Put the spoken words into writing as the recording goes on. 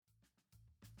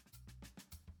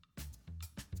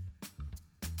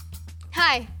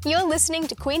Hi, you're listening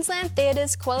to Queensland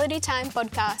Theatre's Quality Time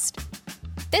podcast.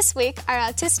 This week, our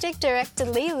artistic director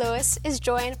Lee Lewis is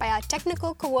joined by our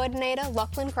technical coordinator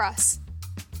Lachlan Cross.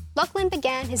 Lachlan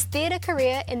began his theatre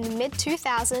career in the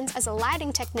mid-2000s as a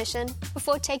lighting technician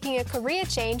before taking a career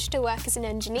change to work as an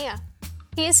engineer.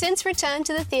 He has since returned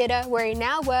to the theatre where he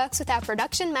now works with our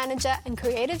production manager and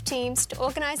creative teams to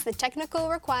organise the technical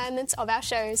requirements of our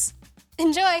shows.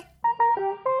 Enjoy!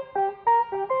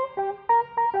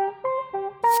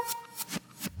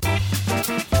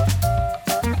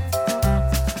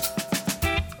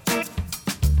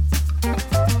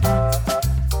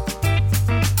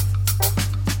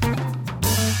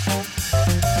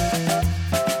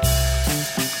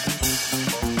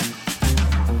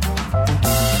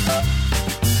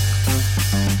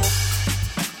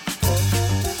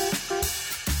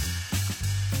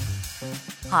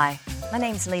 Hi, my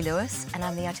name's Lee Lewis and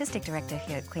I'm the Artistic Director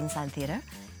here at Queensland Theatre,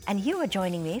 and you are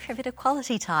joining me for a bit of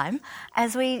quality time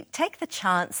as we take the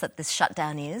chance that this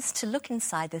shutdown is to look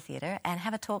inside the theatre and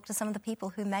have a talk to some of the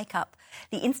people who make up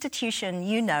the institution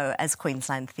you know as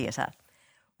Queensland Theatre.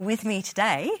 With me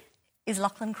today is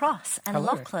Lachlan Cross, and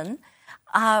Hello. Lachlan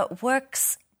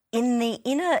works in the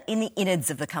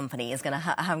innards of the company, is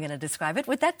how I'm going to describe it.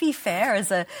 Would that be fair as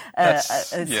a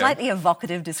slightly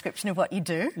evocative description of what you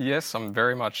do? Yes, I'm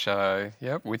very much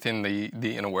within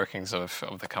the inner workings of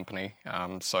the company.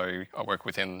 So I work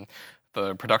within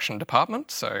the production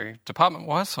department. So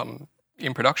department-wise, I'm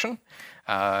in production,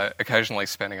 occasionally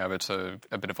spanning over to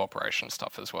a bit of operation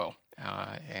stuff as well.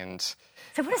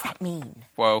 So what does that mean?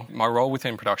 Well, my role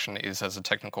within production is as a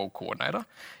technical coordinator.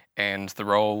 And the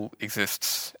role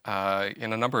exists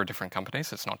in a number of different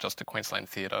companies. It's not just a Queensland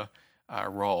Theatre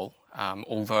role,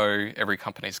 although every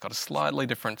company's got a slightly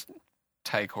different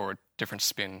take or a different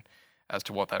spin as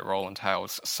to what that role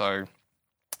entails. So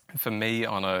for me,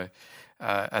 on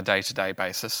a day-to-day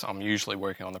basis, I'm usually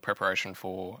working on the preparation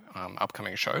for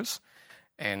upcoming shows.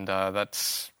 And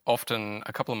that's often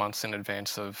a couple of months in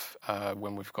advance of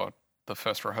when we've got the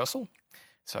first rehearsal.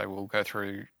 So we'll go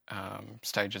through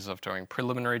stages of doing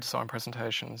preliminary design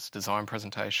presentations.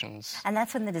 And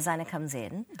that's when the designer comes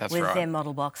in That's with right. their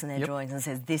model box and their drawings and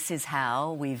says, this is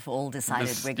how we've all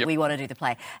decided we Yep. want to do the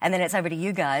play. And then it's over to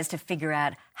you guys to figure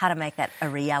out how to make that a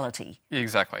reality.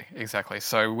 Exactly.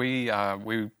 So we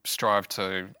strive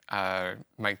to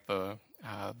make the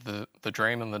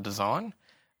dream and the design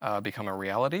become a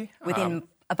reality. Within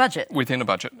a budget. Within a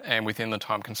budget and within the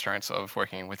time constraints of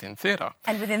working within theatre.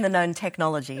 And within the known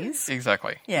technologies.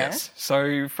 Exactly, Yeah. yes.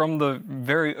 So from the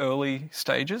very early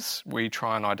stages, we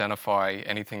try and identify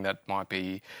anything that might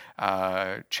be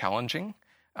challenging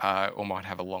or might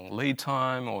have a long lead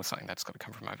time or something that's got to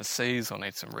come from overseas or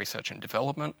needs some research and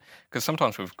development. Because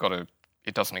sometimes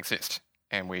it doesn't exist,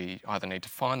 and we either need to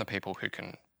find the people who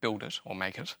can build it or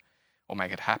make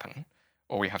it happen,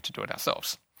 or we have to do it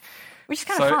ourselves. Which is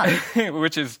kind of fun.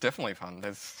 Which is definitely fun.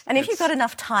 And if you've got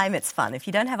enough time, it's fun. If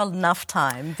you don't have enough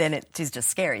time, then it is just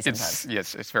scary sometimes.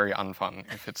 It's very unfun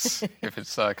if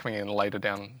it's coming in later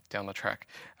down the track.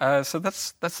 So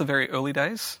that's the very early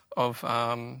days of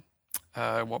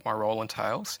what my role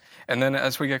entails. And then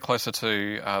as we get closer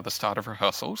to the start of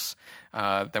rehearsals,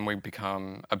 then we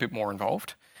become a bit more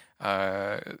involved.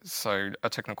 So a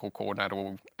technical coordinator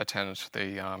will attend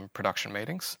the production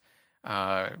meetings.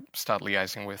 Start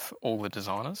liaising with all the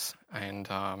designers and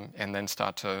then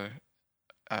start to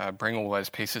bring all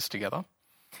those pieces together.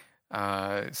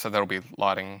 So that'll be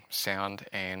lighting, sound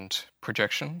and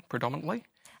projection predominantly.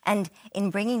 And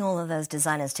in bringing all of those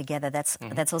designers together, that's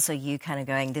also you kind of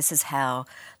going, this is how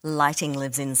lighting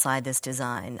lives inside this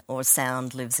design, or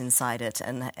sound lives inside it,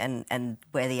 and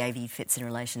where the AV fits in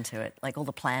relation to it, like all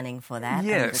the planning for that.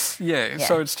 Yes, yeah.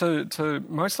 So it's to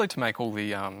mostly to make all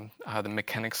the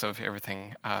mechanics of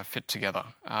everything fit together.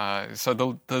 So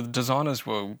the designers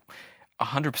will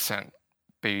 100%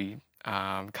 be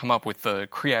come up with the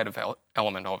creative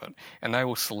element of it, and they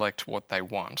will select what they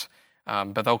want.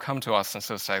 But they'll come to us and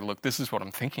sort of say, look, this is what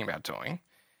I'm thinking about doing.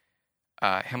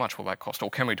 How much will that cost? Or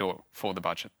can we do it for the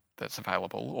budget that's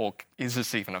available? Or is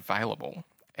this even available?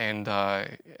 And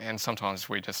sometimes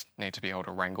we just need to be able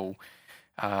to wrangle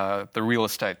the real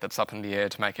estate that's up in the air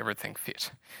to make everything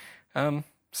fit. And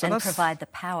provide the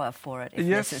power for it if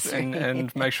necessary.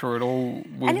 and make sure it all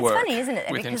will and it's work funny, isn't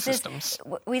it? within Because systems.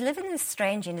 We live in this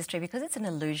strange industry because it's an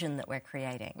illusion that we're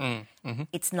creating.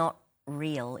 It's not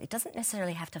real. It doesn't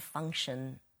necessarily have to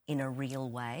function in a real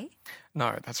way.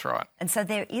 No, that's right. And so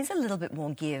there is a little bit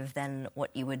more give than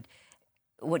what you would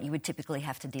typically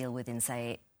have to deal with in,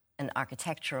 say, an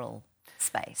architectural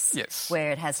space. Yes.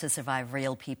 Where it has to survive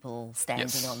real people standing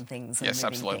Yes. on things and Yes, moving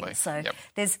absolutely. things. So Yep.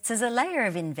 there's a layer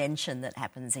of invention that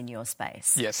happens in your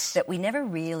space Yes. that we never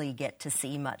really get to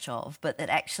see much of, but that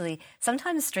actually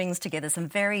sometimes strings together some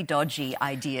very dodgy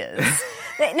ideas.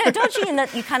 No, dodgy in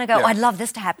that you kind of go, Yeah. oh, I'd love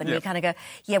this to happen. Yeah. You kind of go,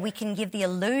 yeah, we can give the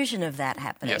illusion of that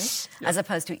happening, Yes. Yeah. as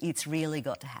opposed to it's really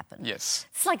got to happen. Yes.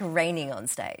 It's like raining on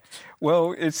stage.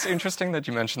 Well, it's interesting that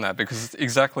you mentioned that because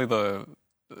exactly the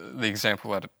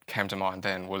example that came to mind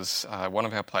then was one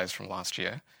of our plays from last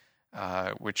year,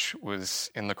 which was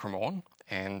in the Cremorne,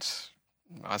 and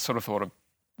I sort of thought of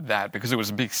that because it was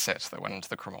a big set that went into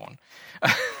the Cremorne.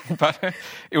 But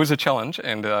it was a challenge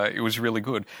and it was really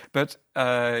good. But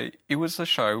it was a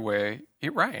show where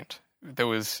it rained. It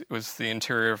was the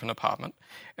interior of an apartment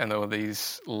and there were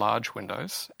these large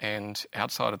windows, and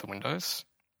outside of the windows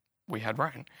we had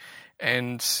rain.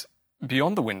 And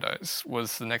beyond the windows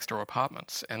was the next door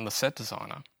apartments, and the set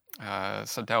designer,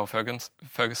 so Dale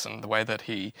Ferguson, the way that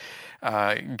he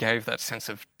gave that sense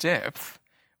of depth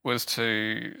was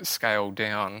to scale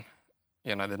down,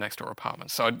 the next door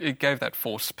apartments. So it gave that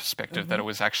forced perspective that it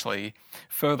was actually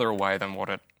further away than what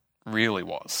it really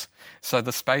was. So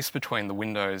the space between the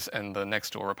windows and the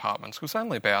next door apartments was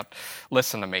only about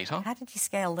less than a metre. How did you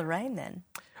scale the rain then?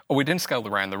 Oh, we didn't scale the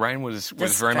rain. The rain was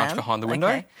Just very much down? behind the window,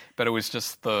 Okay. but it was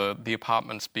just the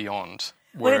apartments beyond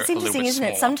were Well, it's a little interesting, bit isn't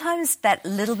it? smaller. Sometimes that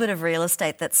little bit of real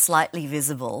estate that's slightly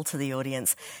visible to the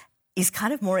audience is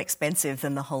kind of more expensive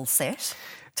than the whole set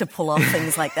to pull off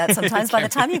things like that. Sometimes by the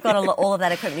time you've got all of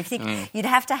that equipment, if you think you'd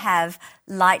have to have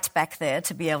light back there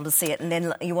to be able to see it, and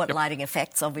then you want lighting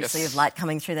effects, obviously, Yes. of light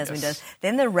coming through those Yes. windows.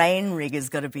 Then the rain rig has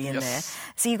got to be in Yes.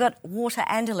 there. So you've got water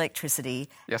and electricity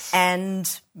Yes.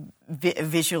 and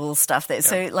visual stuff there.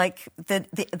 So, like,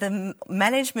 the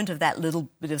management of that little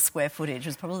bit of square footage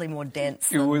was probably more dense.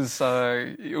 It was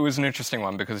an interesting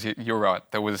one because you're right.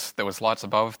 There was lights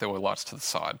above, there were lights to the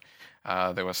side,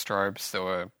 there were strobes, there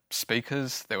were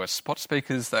speakers, there were spot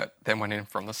speakers that then went in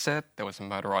from the set. There was a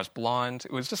motorised blind.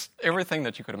 It was just everything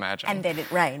that you could imagine. And then it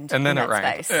rained And then in it that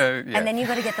rained. space. Yeah. And then you've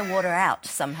got to get the water out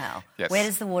somehow. Yes. Where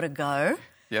does the water go?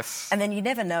 Yes. And then you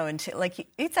never know until, like,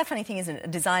 it's that funny thing, isn't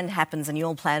it? Design happens and you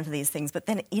all plan for these things, but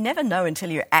then you never know until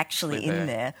you're actually in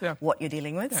there Yeah. what you're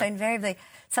dealing with. So invariably,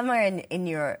 somewhere in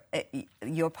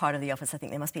your part of the office, I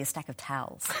think there must be a stack of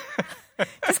towels.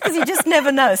 Just because you just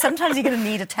never know. Sometimes you're going to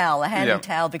need a towel, a handy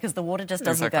towel, because the water just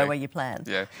doesn't Exactly. go where you planned.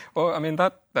 Yeah. Well, I mean,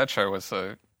 that show was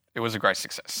a great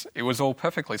success. It was all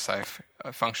perfectly safe,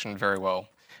 functioned very well,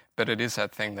 but it is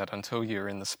that thing that until you're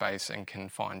in the space and can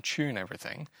fine-tune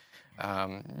everything,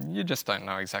 you just don't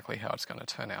know exactly how it's going to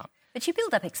turn out. But you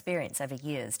build up experience over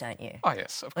years, don't you? Oh,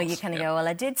 yes, of course. Where you kind of go, well,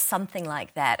 I did something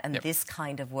like that and this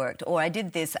kind of worked, or I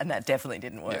did this and that definitely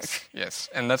didn't work. Yes.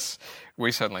 And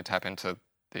we certainly tap into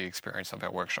the experience of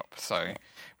our workshop. So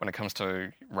when it comes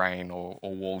to rain or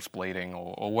walls bleeding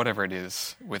or whatever it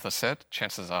is with a set,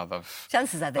 chances are they've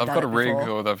Chances are they've done got it a rig before.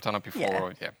 or they've done it before. Yeah.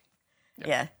 Or,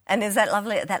 Yeah, and there's that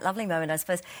lovely moment, I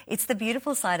suppose. It's the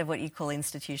beautiful side of what you call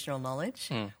institutional knowledge,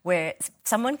 where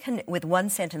someone can, with one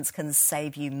sentence, can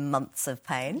save you months of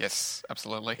pain. Yes,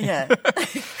 absolutely. Yeah,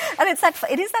 and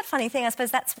it is that funny thing. I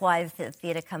suppose that's why the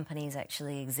theatre companies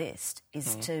actually exist,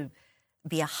 is to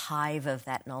be a hive of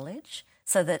that knowledge,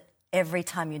 so that every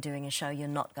time you're doing a show, you're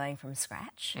not going from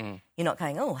scratch. You're not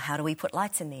going, oh, how do we put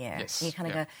lights in the air? Yes, And you kind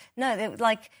of yeah. go,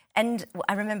 no, and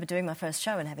I remember doing my first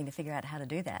show and having to figure out how to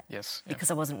do that. Yes, yeah.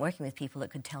 Because I wasn't working with people that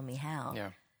could tell me how. Yeah.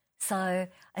 So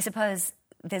I suppose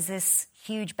there's this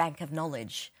huge bank of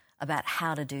knowledge about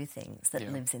how to do things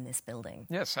that lives in this building.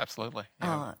 Yes, absolutely.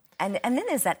 Yeah. And then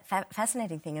there's that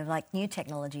fascinating thing of, like, new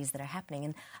technologies that are happening.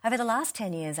 And over the last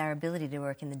 10 years, our ability to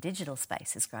work in the digital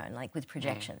space has grown, like with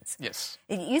projections. Yes.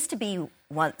 It used to be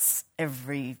once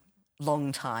every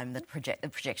long time that the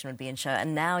projection would be in show,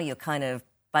 and now you're kind of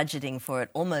budgeting for it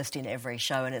almost in every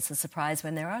show, and it's a surprise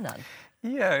when there are none.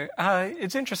 Yeah,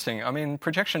 it's interesting. I mean,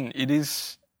 projection, it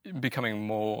is becoming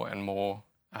more and more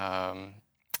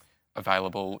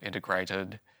available,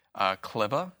 integrated,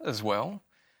 clever as well.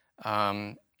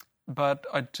 But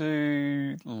I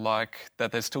do like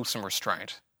that there's still some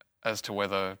restraint as to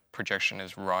whether projection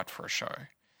is right for a show.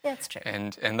 Yeah, that's true.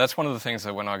 And that's one of the things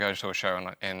that when I go to a show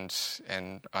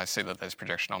and I see that there's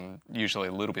projection, I'm usually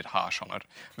a little bit harsh on it,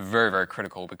 very, very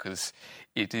critical, because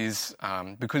it is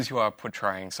because you are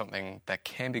portraying something that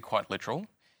can be quite literal.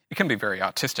 It can be very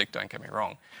artistic, don't get me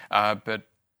wrong, but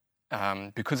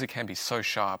because it can be so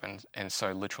sharp and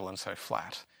so literal and so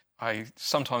flat, I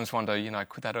sometimes wonder,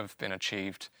 could that have been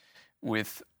achieved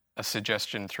with a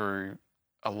suggestion through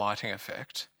a lighting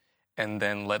effect, and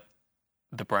then let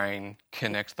the brain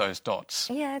connect those dots.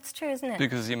 Yeah, it's true, isn't it?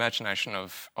 Because the imagination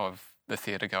of the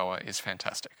theatre goer is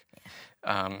fantastic.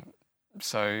 Yeah.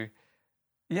 So,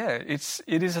 yeah, it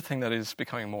is a thing that is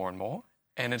becoming more and more,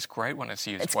 and it's great when it's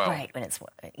used well. It's great when it's,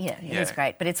 it is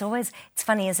great. But it's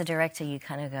funny as a director, you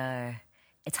kind of go,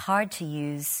 it's hard to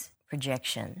use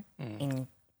projection in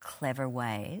clever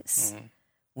ways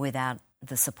without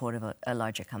the support of a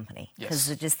larger company.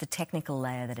 Because just the technical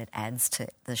layer that it adds to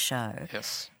the show,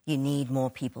 you need more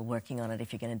people working on it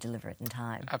if you're going to deliver it in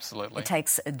time. Absolutely. It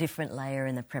takes a different layer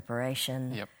in the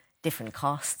preparation, different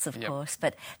costs, of course.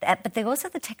 But also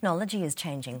the technology is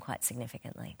changing quite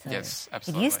significantly too. Yes,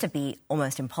 absolutely. It used to be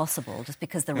almost impossible just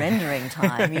because the rendering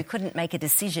time, you couldn't make a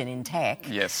decision in tech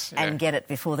and get it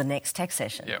before the next tech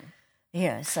session. Yeah.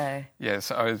 Yeah, so... Yeah,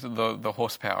 so the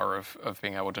horsepower of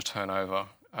being able to turn over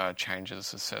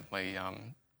changes has certainly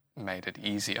made it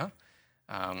easier.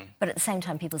 But at the same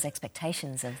time, people's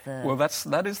expectations of the... Well,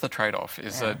 that is the trade-off,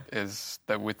 is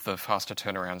that with the faster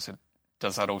turnarounds,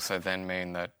 does that also then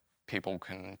mean that people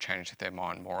can change their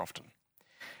mind more often?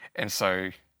 And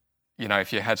so, you know,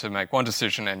 if you had to make one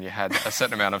decision and you had a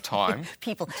certain amount of time...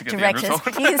 People, directors,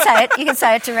 you can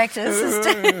say it, directors.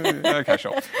 Okay,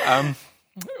 sure.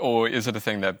 Or is it a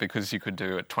thing that because you could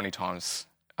do it 20 times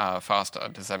faster,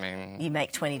 does that mean... You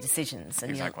make 20 decisions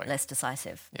and you're less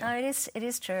decisive. Yeah. No, it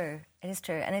is true. It is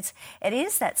true. And it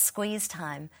is that squeeze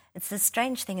time. It's the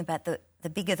strange thing about the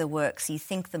bigger the works, you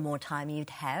think the more time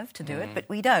you'd have to do it, but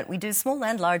we don't. We do small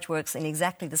and large works in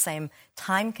exactly the same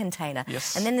time container.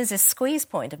 Yes. And then there's this squeeze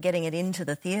point of getting it into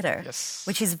the theatre,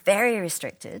 which is very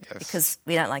restricted because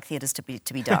we don't like theatres to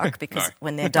be dark because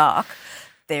when they're dark...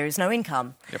 there is no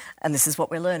income. Yep. And this is what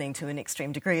we're learning to an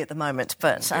extreme degree at the moment.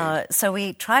 But so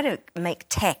we try to make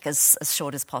tech as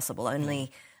short as possible,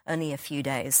 only a few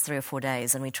days, 3 or 4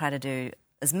 days, and we try to do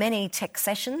as many tech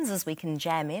sessions as we can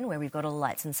jam in where we've got all the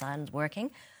lights and sound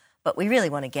working. But we really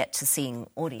want to get to seeing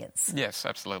audience. Yes,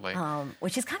 absolutely.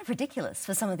 Which is kind of ridiculous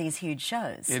for some of these huge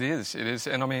shows. It is.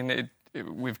 And I mean,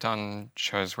 we've done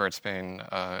shows where it's been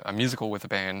a musical with a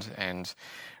band and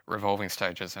revolving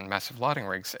stages and massive lighting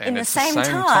rigs. And in it's the same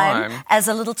time as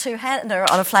a little two-hander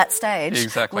on a flat stage.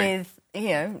 Exactly.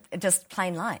 With, just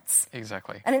plain lights.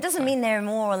 Exactly. And it doesn't mean they're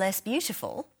more or less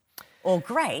beautiful or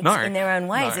great in their own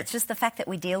ways. It's just the fact that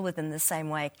we deal with them the same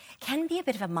way can be a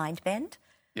bit of a mind bend.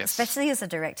 Yes. Especially as a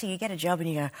director, you get a job and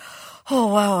you go,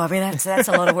 oh, wow, I mean, that's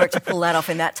a lot of work to pull that off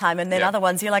in that time. And then other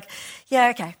ones, you're like, yeah,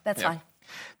 okay, that's fine.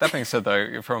 That being said,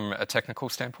 though, from a technical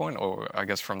standpoint, or I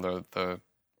guess from the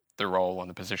role and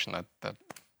the position that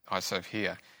I serve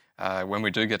here, when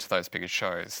we do get to those bigger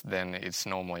shows, then it's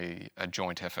normally a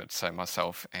joint effort. So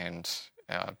myself and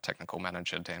our technical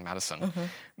manager, Dan Madison,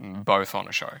 both on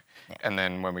a show. Yeah. And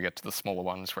then when we get to the smaller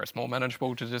ones where it's more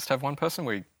manageable to just have one person,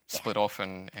 we split off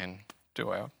and do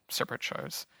our separate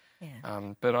shows.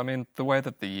 Yeah. But I mean, the way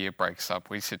that the year breaks up,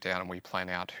 we sit down and we plan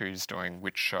out who's doing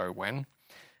which show when.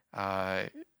 And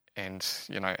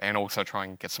also try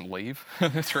and get some leave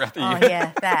throughout the year. Oh,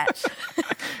 yeah, that.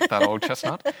 That old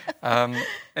chestnut. And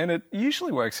it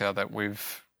usually works out that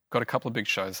we've got a couple of big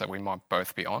shows that we might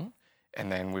both be on, and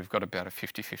then we've got about a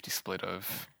 50-50 split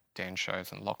of Dan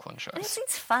shows and Lachlan shows.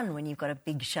 It's fun when you've got a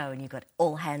big show and you've got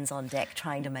all hands on deck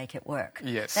trying to make it work.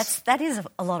 Yes. That is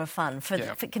a lot of fun.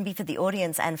 It can be for the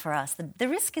audience and for us. The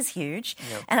risk is huge.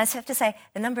 Yep. And I have to say,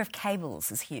 the number of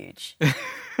cables is huge.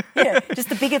 Just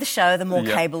the bigger the show, the more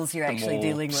cables you're actually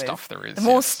dealing with. The more stuff there is. The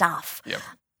more stuff. Yep.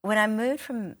 When I moved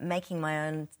from making my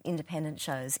own independent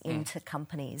shows into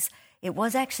companies, it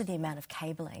was actually the amount of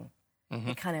cabling.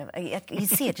 Mm-hmm. You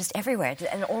see it just everywhere,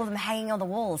 and all of them hanging on the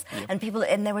walls, and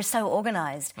they were so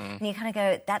organised, and you kind of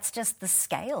go, that's just the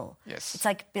scale. Yes. It's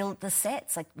like build the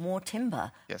sets, like more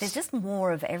timber. Yes. There's just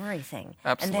more of everything.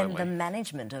 Absolutely. And then the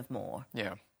management of more.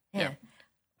 Yeah.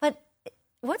 But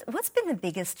what's been the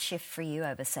biggest shift for you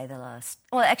over, say, the last...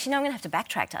 Well, actually, no, I'm going to have to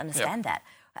backtrack to understand that.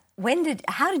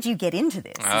 How did you get into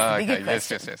this?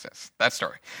 Yes. That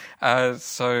story.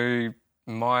 So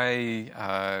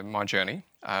my journey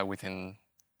within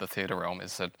the theatre realm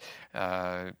is that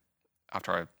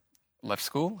after I left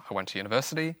school, I went to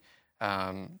university,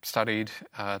 studied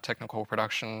technical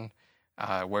production,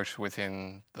 worked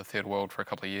within the theatre world for a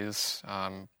couple of years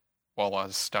while I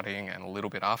was studying and a little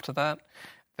bit after that.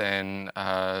 Then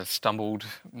stumbled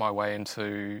my way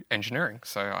into engineering.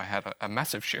 So I had a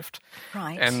massive shift.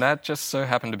 Right. And that just so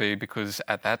happened to be because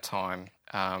at that time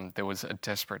there was a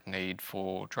desperate need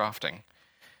for drafting.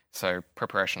 So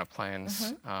preparation of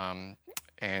plans. And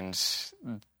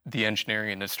the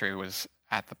engineering industry was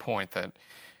at the point that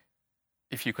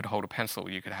if you could hold a pencil,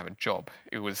 you could have a job.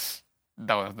 They were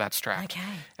that strapped. Okay.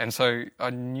 And so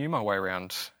I knew my way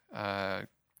around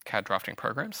CAD drafting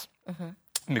programs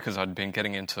because I'd been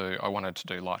getting into, I wanted to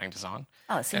do lighting design.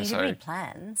 Oh, so you could read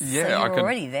plans. Yeah, so you I were could,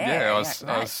 already there. Yeah, Right.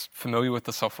 I was familiar with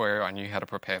the software. I knew how to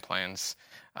prepare plans.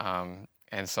 And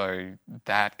so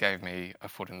that gave me a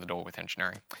foot in the door with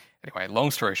engineering. Anyway,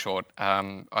 long story short,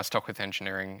 I stuck with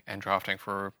engineering and drafting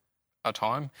for a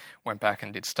time, went back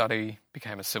and did study,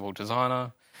 became a civil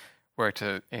designer, worked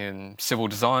in civil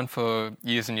design for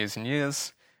years and years and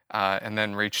years, and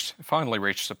then finally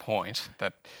reached a point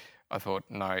that I thought,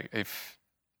 no, if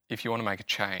you want to make a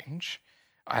change,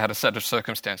 I had a set of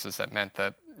circumstances that meant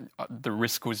that the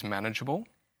risk was manageable.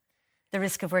 The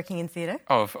risk of working in theatre?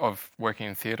 Of working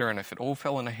in theatre, and if it all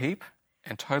fell in a heap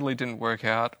and totally didn't work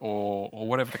out or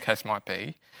whatever the case might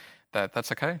be,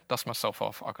 that's okay, dust myself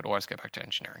off, I could always get back to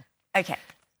engineering. Okay.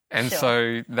 And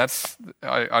sure. So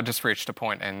I just reached a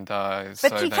point, and but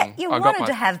so you wanted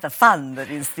to have the fun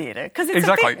that is theatre, because it's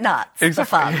a bit nuts, the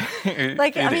fun. It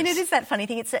is that funny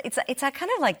thing. It's a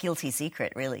kind of like guilty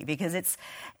secret, really, because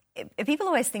people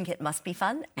always think it must be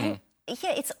fun, and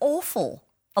yeah, it's awful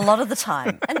a lot of the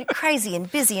time, and crazy and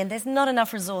busy, and there's not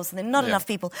enough resource, and there's not enough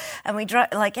people, and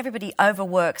everybody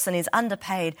overworks and is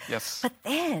underpaid. Yes. But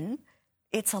then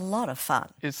it's a lot of fun.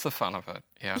 It's the fun of it.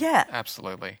 Yeah. Yeah.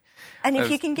 Absolutely. And if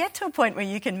you can get to a point where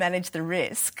you can manage the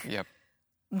risk, yep,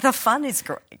 the fun is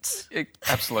great.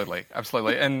 Absolutely.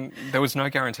 And there was no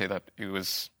guarantee that it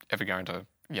was ever going to,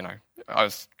 I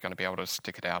was going to be able to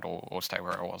stick it out or stay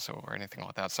where I was or anything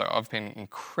like that. So I've been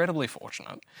incredibly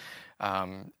fortunate,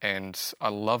 and I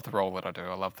love the role that I do.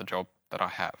 I love the job that I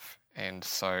have. And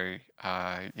so,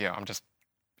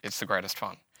 it's the greatest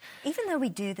fun. Even though we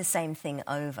do the same thing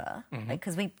over,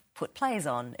 because we put plays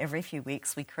on every few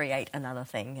weeks, we create another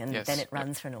thing, and then it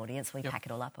runs for an audience, we pack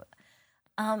it all up.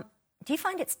 Do you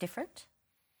find it's different?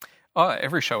 Oh,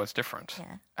 every show is different.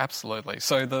 Yeah. Absolutely.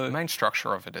 So the main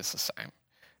structure of it is the same.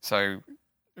 So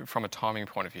from a timing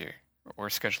point of view or a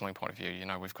scheduling point of view,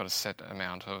 we've got a set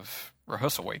amount of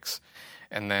rehearsal weeks.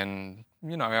 And then,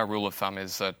 our rule of thumb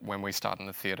is that when we start in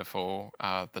the theatre for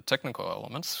the technical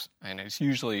elements, and it's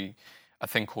usually a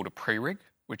thing called a pre-rig,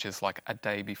 which is like a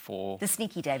day before. The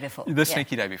sneaky day before.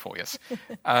 Sneaky day before, yes.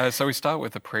 So we start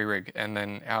with the pre-rig, and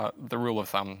then the rule of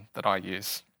thumb that I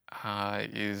use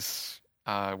is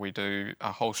we do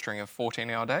a whole string of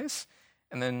 14-hour days,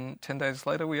 and then 10 days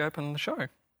later we open the show,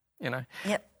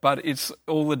 Yep. But it's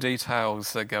all the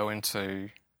details that go into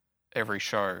every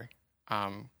show.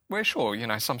 We're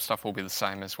sure, some stuff will be the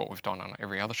same as what we've done on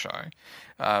every other show,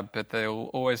 but there'll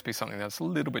always be something that's a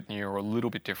little bit new or a little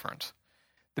bit different.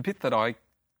 The bit that I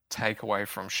take away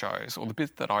from shows, or the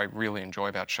bit that I really enjoy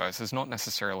about shows, is not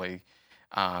necessarily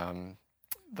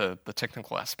the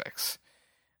technical aspects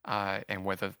and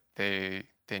whether they're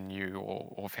new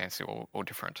or fancy or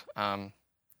different.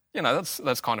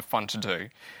 That's kind of fun to do,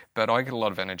 but I get a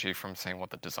lot of energy from seeing what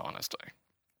the designers do.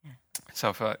 Yeah. So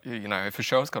if a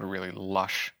show has got a really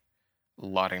lush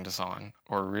lighting design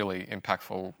or a really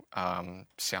impactful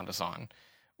sound design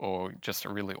or just a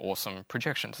really awesome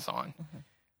projection design,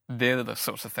 they're the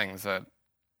sorts of things that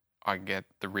I get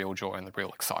the real joy and the real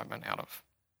excitement out of.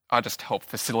 I just help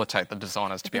facilitate the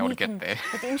designers to be able to get there.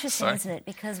 It's interesting, isn't it?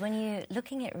 Because when you're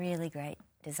looking at really great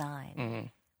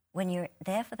design, when you're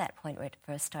there for that point where it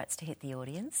first starts to hit the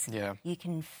audience, you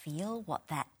can feel what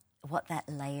that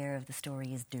layer of the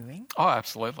story is doing. Oh,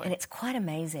 absolutely. And it's quite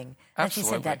amazing. Absolutely. As you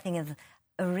said, that thing of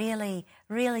a really,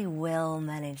 really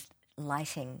well-managed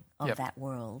lighting of that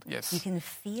world. Yes. You can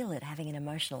feel it having an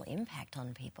emotional impact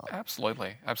on people.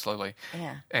 Absolutely.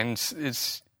 Yeah. And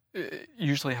it's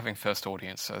usually having first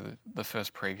audience, so the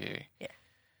first preview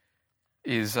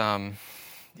is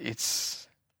it's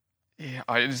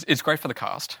great for the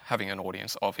cast, having an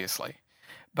audience, obviously,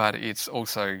 but it's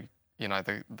also,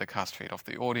 the cast feed off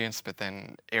the audience, but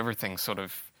then everything sort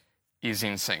of is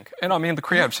in sync. And I mean, the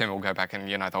creative team will go back and,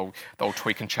 they'll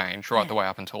tweak and change right the way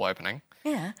up until opening.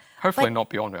 Yeah. Hopefully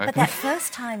not beyond opening. But that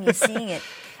first time you're seeing it,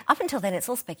 up until then it's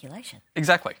all speculation.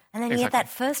 Exactly. And then you get that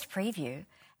first preview,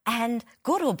 and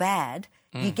good or bad,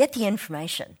 you get the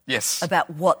information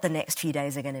about what the next few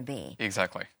days are going to be.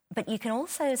 Exactly. But you can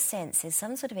also sense there's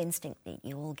some sort of instinct that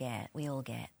we all get,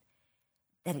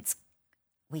 that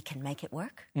we can make it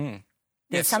work.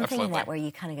 There's something in that where you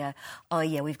kind of go, oh,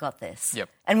 yeah, we've got this. Yep.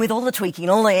 And with all the tweaking,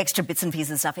 all the extra bits and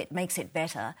pieces of stuff, it makes it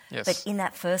better. Yes. But in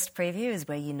that first preview is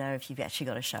where you know if you've actually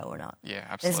got a show or not. Yeah,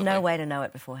 absolutely. There's no way to know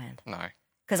it beforehand. No.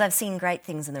 Because I've seen great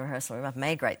things in the rehearsal room. I've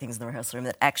made great things in the rehearsal room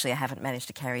that actually I haven't managed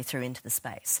to carry through into the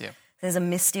space. Yep. There's a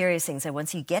mysterious thing. So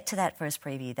once you get to that first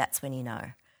preview, that's when you know.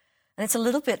 And it's a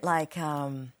little bit like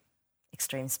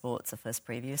extreme sports, the first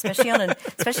preview, especially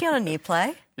on a new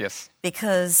play. Yes.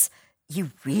 Because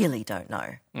you really don't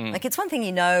know. Like, it's one thing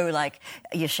you know, like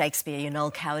your Shakespeare, your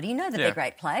Noel Coward, you know that they're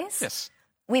great plays. Yes.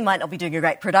 We might not be doing a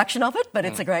great production of it, but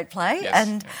it's a great play.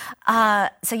 Yes.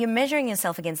 And so you're measuring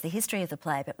yourself against the history of the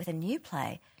play, but with a new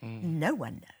play, no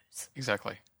one knows.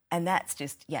 Exactly. And that's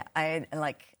just,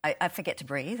 I forget to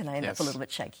breathe and I end up a little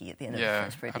bit shaky at the end of the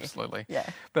first preview. Absolutely. Yeah.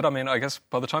 But I mean, I guess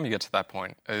by the time you get to that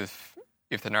point, if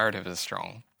the narrative is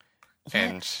strong,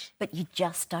 but you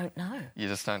just don't know. You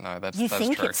just don't know. That's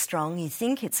think true. It's strong, you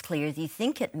think it's clear, you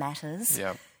think it matters.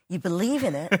 Yeah. You believe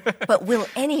in it, but will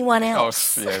anyone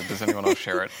else? Does anyone else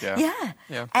share it? Yeah.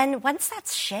 Yeah. And once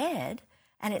that's shared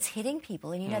and it's hitting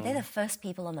people, and they're the first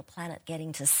people on the planet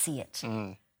getting to see it.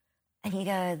 And you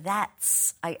go,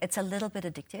 it's a little bit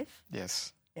addictive.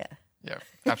 Yes. Yeah. Yeah,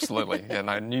 absolutely.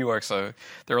 New York's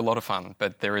they're a lot of fun,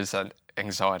 but there is that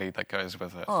anxiety that goes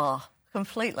with it. Oh,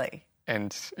 completely.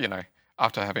 And,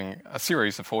 after having a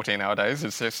series of 14-hour days,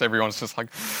 it's just everyone's just like,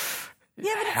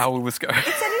 how will this go?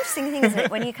 It's that interesting thing, isn't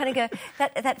it? When you kind of go,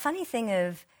 that funny thing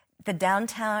of the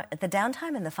downtime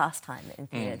and the fast time in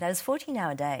theatre, those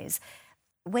 14-hour days,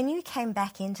 when you came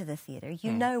back into the theatre,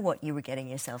 you know what you were getting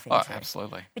yourself into. Oh,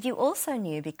 absolutely. But you also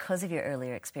knew, because of your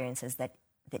earlier experiences, that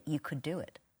you could do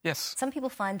it. Yes. Some people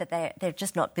find that they're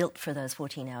just not built for those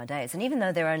 14-hour days. And even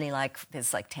though they're only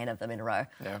there's 10 of them in a row.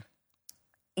 Yeah.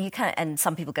 And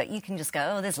some people go, you can just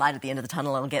go, there's light at the end of the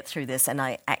tunnel, I'll get through this, and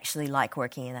I actually like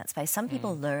working in that space. Some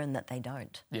people learn that they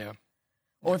don't. Yeah.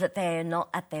 Or that they're not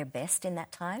at their best in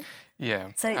that time. Yeah,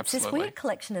 so it's absolutely. this weird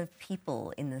collection of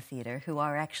people in the theatre who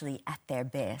are actually at their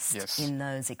best in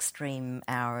those extreme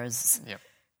hours,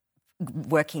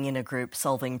 working in a group,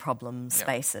 solving problem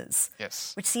spaces,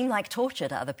 which seem like torture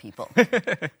to other people.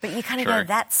 But you kind of go,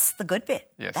 that's the good bit.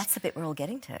 Yes. That's the bit we're all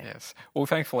getting to. Yes. Well,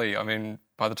 thankfully, I mean,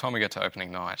 by the time we get to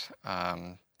opening night,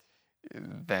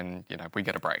 then, we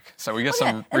get a break. So we get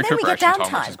some recuperation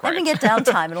time, which is great. Then we get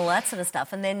downtime and all that sort of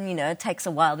stuff. And then, it takes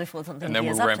a while before something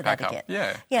gears up to that again.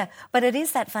 Yeah. Yeah. But it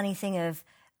is that funny thing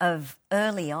of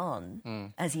early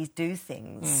on, as you do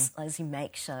things, as you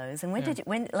make shows. And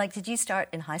did you start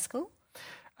in high school?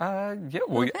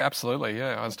 Absolutely.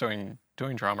 Yeah, I was doing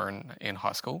drama in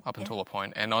high school up until a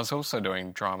point, and I was also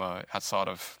doing drama outside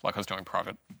of, I was doing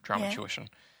private drama tuition.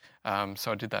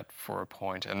 So I did that for a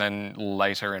point, and then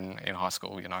later in high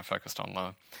school, I focused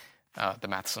on the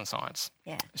maths and science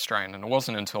strain, and it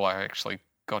wasn't until I actually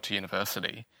got to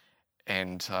university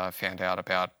and found out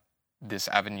about this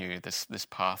avenue, this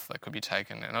path that could be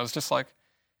taken, and I was just like,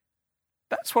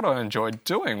 that's what I enjoyed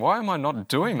doing. Why am I not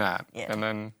doing that? Yeah. And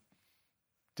then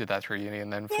did that through uni,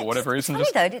 and then for whatever reason,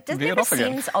 just veered off again.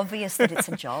 It seems obvious that it's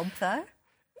a job, though.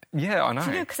 Yeah, I know.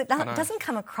 Because it doesn't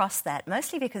come across that,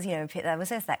 mostly because,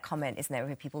 there's that comment, isn't there,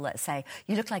 where people that say,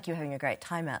 you look like you're having a great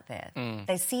time out there.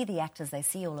 They see the actors, they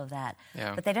see all of that,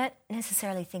 but they don't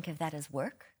necessarily think of that as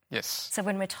work. Yes. So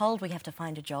when we're told we have to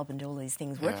find a job and do all these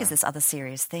things, work is this other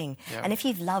serious thing. Yeah. And if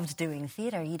you've loved doing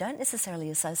theatre, you don't necessarily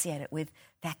associate it with,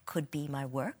 that could be my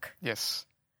work. Yes.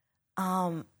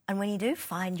 And when you do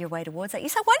find your way towards that, you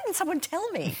say, why didn't someone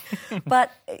tell me? But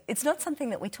it's not something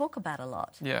that we talk about a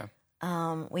lot. Yeah.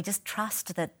 We just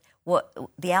trust that what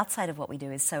the outside of what we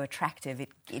do is so attractive,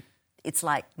 it's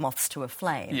like moths to a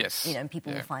flame. Yes. And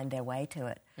people will find their way to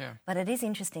it. Yeah. But it is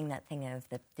interesting, that thing of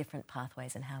the different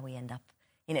pathways and how we end up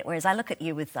in it. Whereas I look at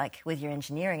you with your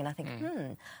engineering and I think,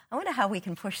 I wonder how we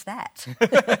can push that.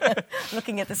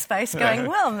 Looking at the space going,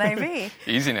 well, maybe.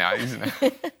 Easy now.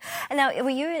 And now,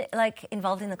 were you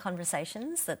involved in the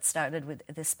conversations that started with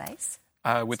this space?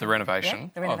 With the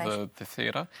renovation of the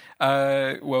theatre?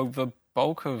 Well, the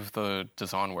bulk of the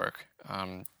design work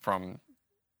from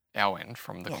our end,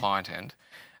 from the client end,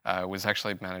 was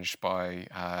actually managed by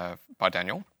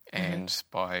Daniel and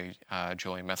by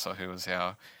Julian Messer, who was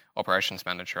our operations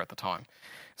manager at the time.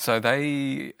 So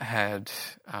they had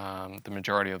the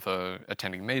majority of the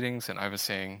attending meetings and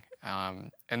overseeing,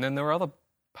 and then there were other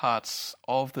parts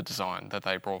of the design that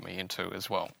they brought me into as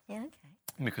well. Yeah,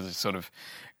 okay. Because it sort of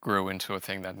grew into a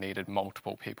thing that needed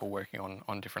multiple people working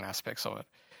on different aspects of it.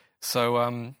 So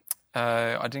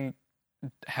I didn't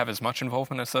have as much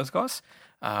involvement as those guys,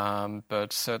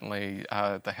 but certainly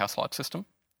the house light system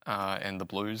and the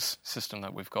blues system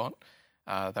that we've got,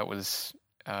 that was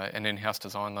an in-house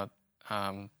design that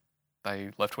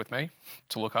they left with me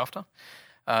to look after.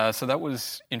 So that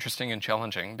was interesting and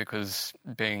challenging, because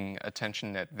being a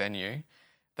TensionNet venue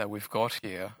that we've got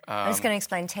here... I'm just going to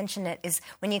explain. TensionNet is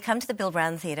when you come to the Bill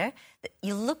Brown Theatre,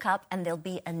 you look up and there'll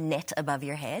be a net above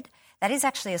your head. That is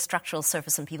actually a structural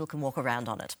surface and people can walk around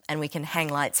on it. And we can hang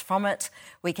lights from it,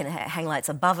 we can hang lights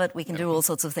above it, we can do all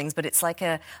sorts of things, but it's like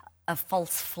a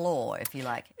false floor, if you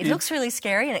like. It looks really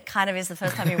scary, and it kind of is the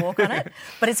first time you walk on it,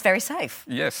 but it's very safe.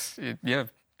 Yes,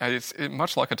 it's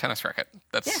much like a tennis racket.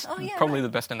 That's probably the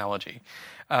best analogy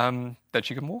that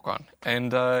you can walk on.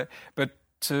 And but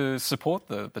to support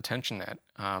the tension net,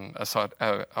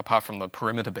 apart from the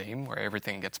perimeter beam where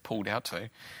everything gets pulled out to,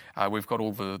 we've got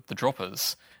all the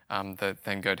droppers that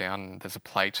then go down. And there's a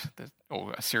plate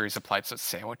or a series of plates that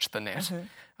sandwich the net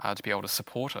to be able to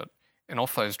support it. And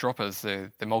off those droppers,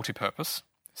 they're multi-purpose,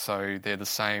 so they're the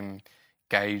same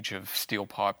gauge of steel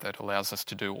pipe that allows us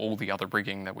to do all the other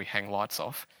rigging that we hang lights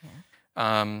off.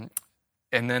 Yeah.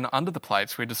 And then under the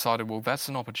plates, we decided, well, that's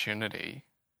an opportunity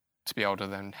to be able to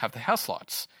then have the house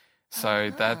lights. So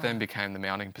that then became the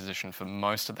mounting position for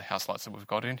most of the house lights that we've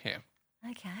got in here.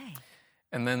 Okay.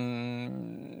 And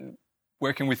then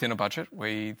working within a budget,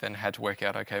 we then had to work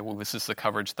out, okay, well, this is the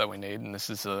coverage that we need, and this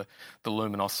is the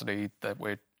luminosity that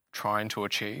we're trying to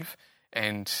achieve.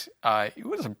 And it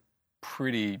was a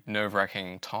pretty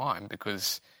nerve-wracking time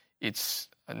because it's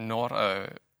not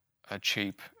a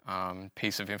cheap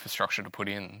piece of infrastructure to put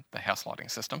in the house lighting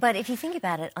system. But if you think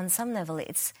about it, on some level,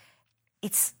 it's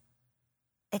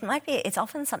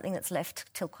often something that's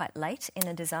left till quite late in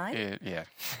a design. Yeah.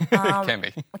 It can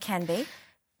be. It can be.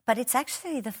 But it's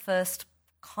actually the first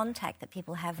contact that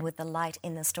people have with the light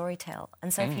in the storytell.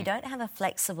 And so if you don't have a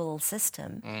flexible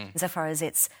system, insofar as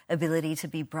its ability to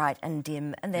be bright and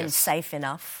dim and then safe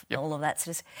enough, all of that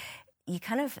sort of, you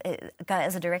kind of,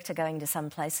 as a director going to some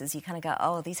places, you kind of go,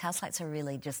 oh, these house lights are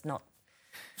really just not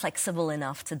flexible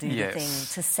enough to do the thing,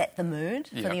 to set the mood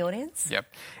for the audience. Yep.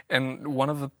 And one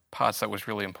of the parts that was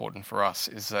really important for us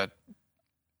is that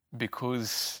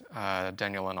because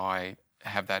Daniel and I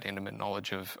have that intimate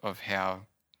knowledge of how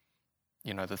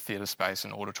the theatre space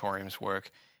and auditoriums work,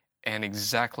 and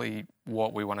exactly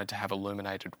what we wanted to have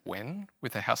illuminated when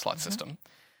with the house light system,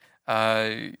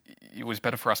 it was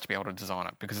better for us to be able to design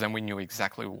it, because then we knew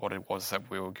exactly what it was that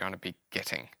we were going to be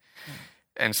getting.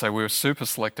 And so we were super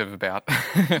selective about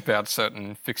about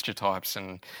certain fixture types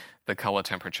and the colour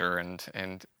temperature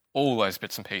and all those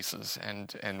bits and pieces and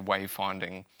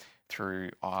wayfinding through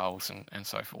aisles and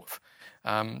so forth.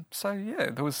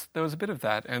 There was a bit of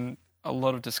that, and a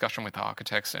lot of discussion with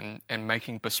architects and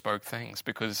making bespoke things,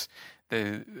 because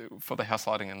for the house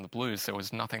lighting and the blues, there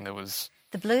was nothing that was...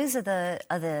 The blues are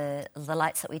the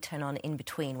lights that we turn on in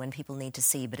between when people need to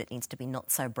see, but it needs to be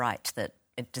not so bright that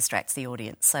it distracts the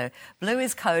audience. So blue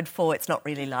is code for it's not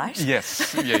really light.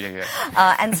 Yes, yeah.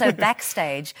 And so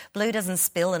backstage, blue doesn't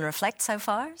spill and reflect so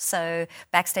far. So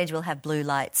backstage will have blue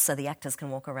lights so the actors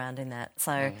can walk around in that.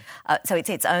 So so it's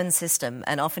its own system.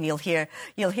 And often you'll hear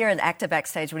an actor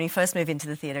backstage when you first move into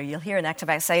the theatre. You'll hear an actor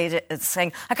backstage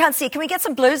saying, "I can't see. Can we get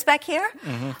some blues back here?"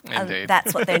 Indeed.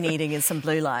 That's what they're needing, is some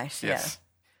blue light. Yes. Yeah.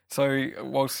 So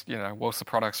whilst the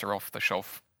products are off the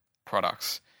shelf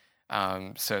products,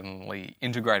 certainly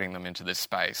integrating them into this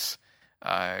space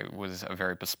was a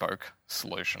very bespoke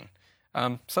solution.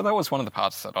 So that was one of the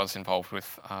parts that I was involved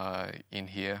with in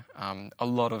here.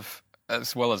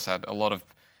 As well as that, a lot of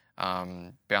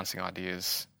bouncing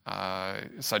ideas.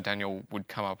 So Daniel would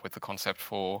come up with the concept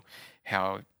for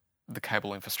how the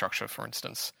cable infrastructure, for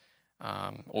instance,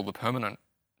 or the permanent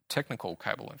technical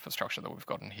cable infrastructure that we've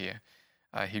got in here,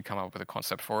 he'd come up with a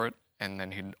concept for it, and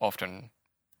then he'd often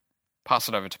pass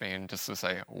it over to me and just to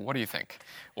say, what do you think?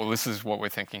 Well, this is what we're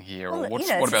thinking here. Well, or what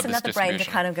it's about this another brain to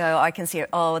kind of go, I can see it.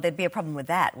 Oh, there'd be a problem with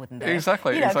that, wouldn't there?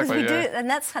 Exactly. Because we do, and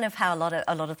that's kind of how a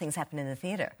lot of things happen in the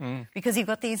theatre. Because you've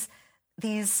got these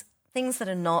things that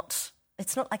are not.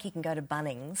 It's not like you can go to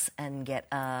Bunnings and get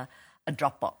a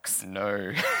Dropbox.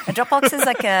 No. A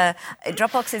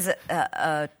Dropbox is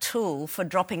a tool for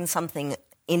dropping something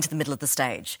into the middle of the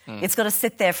stage. It's got to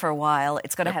sit there for a while.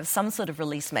 It's got to have some sort of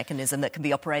release mechanism that can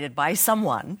be operated by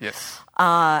someone,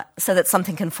 so that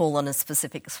something can fall on a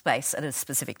specific space at a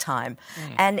specific time.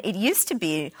 And it used to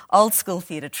be, old school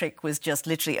theatre trick was just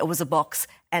literally, it was a box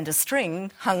and a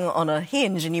string hung on a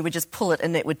hinge, and you would just pull it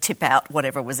and it would tip out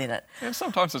whatever was in it. Yeah,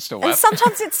 sometimes it's still that. And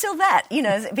sometimes it's still that,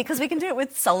 because we can do it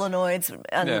with solenoids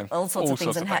and all sorts of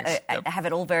things, and have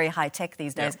it all very high-tech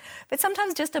these days. But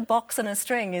sometimes just a box and a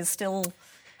string is still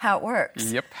how it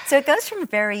works. Yep. So it goes from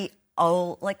very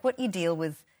old, like what you deal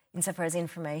with insofar as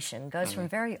information, goes from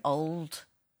very old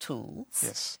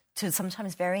tools to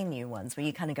sometimes very new ones, where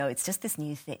you kind of go, it's just this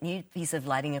new piece of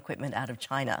lighting equipment out of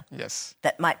China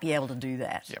that might be able to do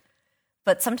that. Yep.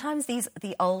 But sometimes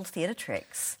the old theatre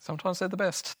tricks, sometimes they're the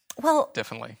best. Well,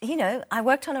 definitely. I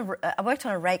worked on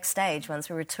a rake stage once.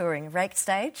 We were touring a rake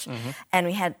stage,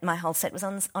 and my whole set was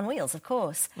on wheels, of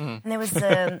course. And there was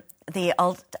the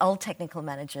old technical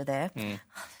manager there.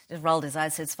 Just rolled his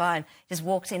eyes, said it's fine. Just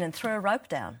walked in and threw a rope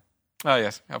down. Oh,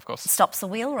 yes, of course. Stops the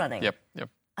wheel running. Yep.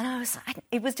 And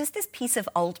it was just this piece of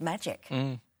old magic.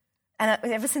 And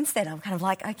ever since then, I'm kind of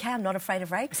like, okay, I'm not afraid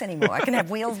of rakes anymore. I can have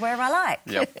wheels wherever I like.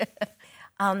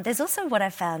 Yep. There's also what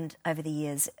I've found over the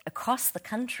years across the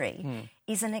country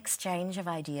is an exchange of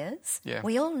ideas. Yeah.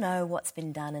 We all know what's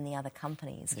been done in the other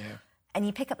companies. Yeah. And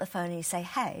you pick up the phone and you say,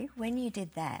 hey, when you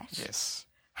did that, Yes.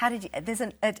 how did you... There's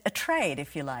a trade,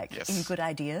 if you like, Yes. in good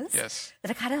ideas. Yes.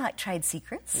 That are kind of like trade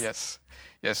secrets. Yes.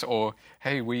 Yes. Or,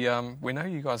 hey, we know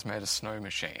you guys made a snow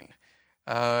machine.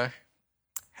 How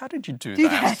did you do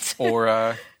that?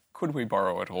 Or could we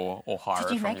borrow it or hire it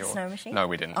from you? Did you make a snow machine? No,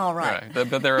 we didn't. Oh, right. No,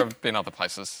 but there have been other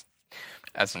places,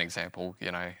 as an example,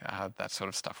 that sort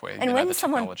of stuff where, And when the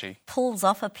someone technology... pulls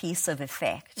off a piece of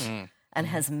effect and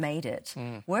has made it,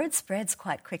 word spreads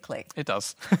quite quickly. It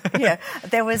does. Yeah,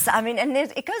 there was,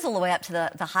 it goes all the way up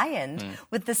to the high end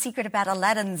with the secret about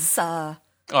Aladdin's carpet.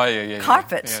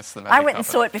 Yes, the magic I went and carpet.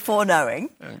 saw it before knowing,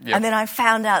 yep. and then I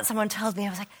found out, someone told me, I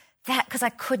was like, that, because I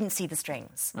couldn't see the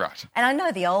strings. Right. And I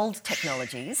know the old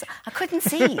technologies, I couldn't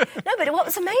see. No, but what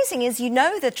was amazing is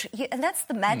and that's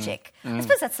the magic. I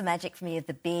suppose that's the magic for me of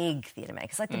the big theatre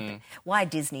makers, like why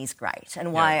Disney's great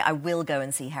and why I will go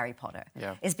and see Harry Potter,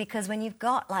 is because when you've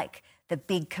got like the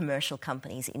big commercial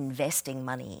companies investing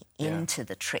money into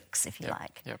the tricks, if you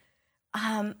like,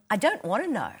 I don't want to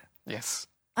know. Yes.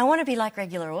 I want to be like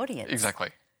regular audience. Exactly.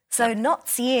 So not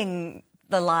seeing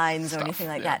the lines or anything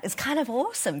like that is kind of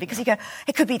awesome because you go,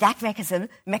 it could be that mechanism.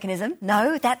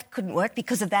 No, that couldn't work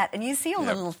because of that. And you see all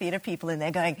the little theatre people in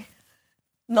there going,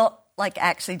 not like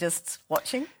actually just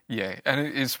watching. Yeah, and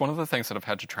it's one of the things that I've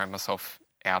had to train myself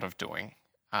out of doing,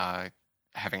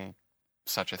 having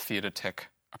such a theatre tech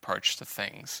approach to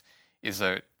things, is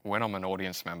that when I'm an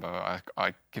audience member,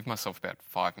 I give myself about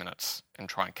 5 minutes and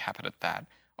try and cap it at that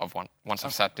once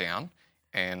I've sat down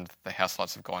and the house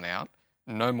lights have gone out,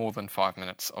 no more than 5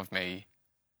 minutes of me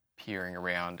peering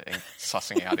around and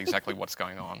sussing out exactly what's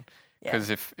going on. Because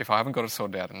if I haven't got it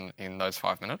sorted out in those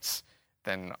 5 minutes,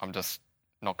 then I'm just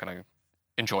not going to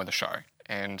enjoy the show.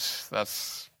 And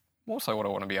that's also what I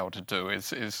want to be able to do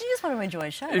is... You just want to enjoy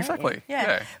a show, exactly, don't you?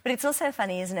 Yeah. But it's also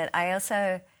funny, isn't it? I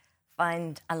also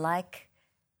find I like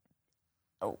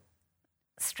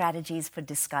strategies for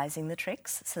disguising the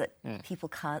tricks so that people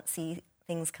can't see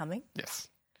things coming. Yes.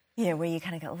 Yeah, where you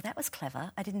kind of go, oh, that was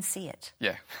clever. I didn't see it.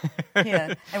 Yeah.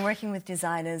 Yeah, and working with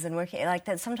designers and working like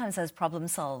that, sometimes those problem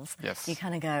solves, you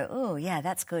kind of go, oh, yeah,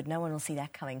 that's good. No one will see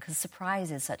that coming because surprise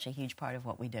is such a huge part of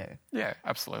what we do. Yeah,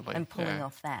 absolutely. And pulling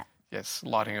off that. Yes,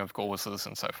 lighting of gauzes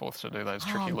and so forth to do those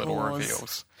tricky little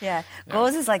reveals. Yeah,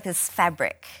 gauze is like this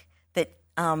fabric that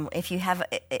if you have,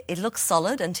 it looks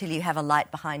solid until you have a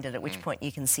light behind it, at which point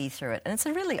you can see through it. And it's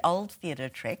a really old theatre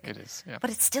trick. It is, yeah. But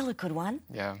it's still a good one.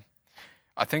 Yeah.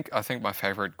 I think my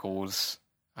favourite gauze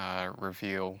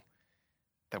reveal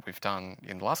that we've done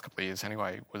in the last couple of years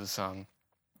anyway was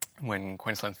when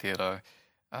Queensland Theatre,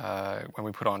 when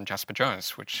we put on Jasper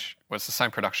Jones, which was the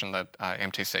same production that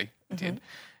MTC did.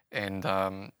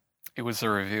 And it was a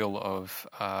reveal of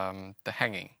the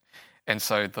hanging. And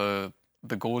so the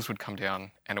gauze would come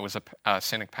down and it was a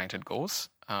scenic painted gauze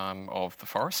of the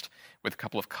forest with a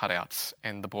couple of cutouts,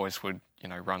 and the boys would,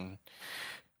 run...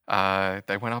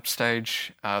 they went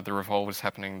upstage, the revolve was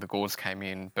happening, the gauze came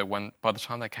in, but by the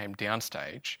time they came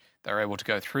downstage, they were able to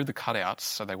go through the cutouts,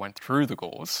 so they went through the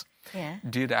gauze,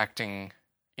 did acting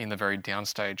in the very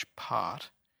downstage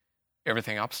part.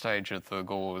 Everything upstage of the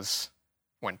gauze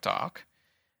went dark,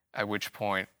 at which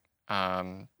point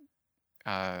Mel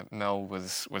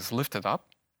was lifted up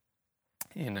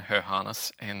in her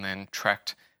harness and then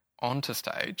tracked onto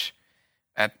stage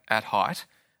at height,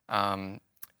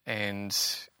 and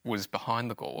was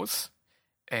behind the gauze.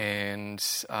 And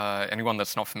anyone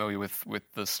that's not familiar with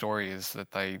the story is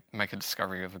that they make a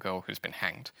discovery of a girl who's been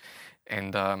hanged.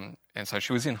 And so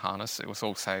she was in harness, it was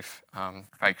all safe,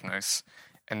 fake noose.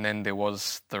 And then there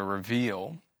was the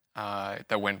reveal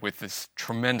that went with this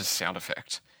tremendous sound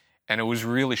effect. And it was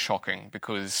really shocking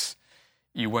because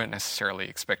you weren't necessarily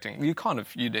expecting...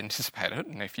 You'd anticipate it,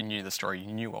 and if you knew the story,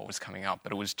 you knew what was coming up.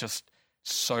 But it was just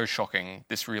so shocking,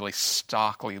 this really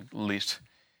starkly lit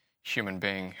human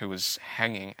being who was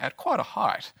hanging at quite a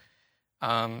height,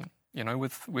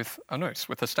 with a noose,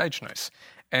 with a stage noose.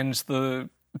 And the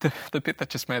bit that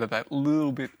just made it that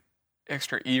little bit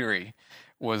extra eerie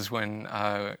was when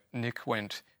Nick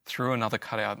went through another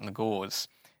cutout in the gauze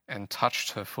and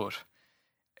touched her foot,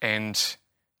 and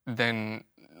then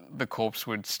the corpse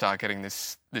would start getting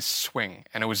this swing,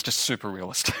 and it was just super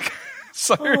realistic.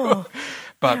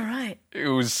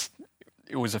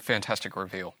 It was a fantastic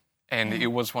reveal, and it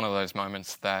was one of those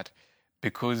moments that,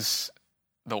 because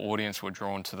the audience were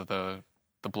drawn to the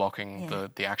blocking,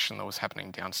 the action that was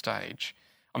happening downstage.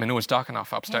 I mean, it was dark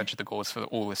enough upstage at the Gauze for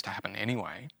all this to happen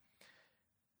anyway,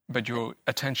 but your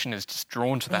attention is just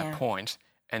drawn to that point,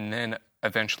 and then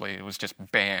eventually it was just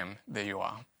bam, there you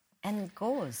are. And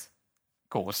Gauze.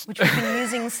 Gauze. Which we've been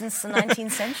using since the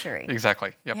 19th century.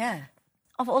 Exactly, yep. Yeah.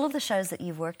 Of all of the shows that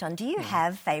you've worked on, do you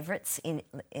have favourites in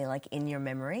your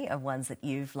memory of ones that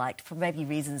you've liked for maybe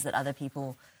reasons that other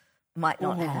people might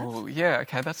not have? Yeah,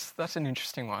 okay, that's an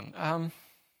interesting one.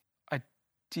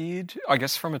 I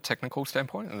guess from a technical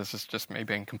standpoint, and this is just me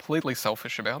being completely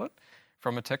selfish about it,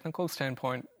 from a technical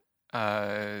standpoint,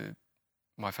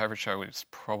 my favourite show is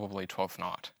probably 12th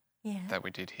Night that we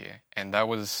did here. And that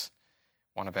was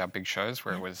one of our big shows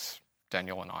where it was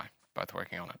Daniel and I both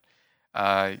working on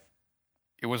it.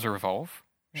 It was a revolve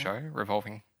show,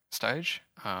 revolving stage.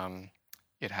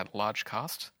 It had a large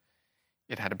cast.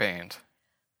 It had a band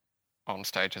on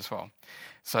stage as well.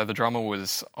 So the drummer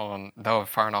was they were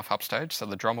far enough upstage, so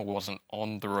the drummer wasn't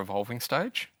on the revolving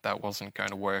stage. That wasn't going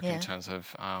to work in terms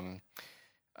of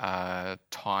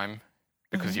time,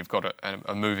 because you've got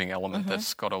a moving element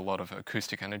that's got a lot of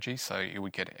acoustic energy, so you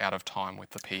would get out of time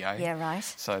with the PA. Yeah, right.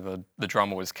 So the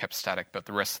drummer was kept static, but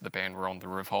the rest of the band were on the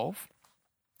revolve.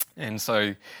 And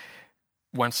so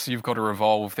once you've got a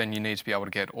revolve, then you need to be able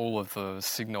to get all of the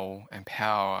signal and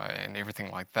power and everything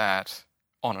like that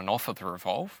on and off of the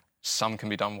revolve. Some can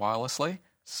be done wirelessly,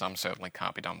 some certainly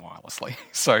can't be done wirelessly.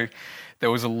 So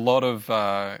there was a lot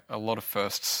of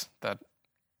firsts that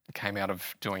came out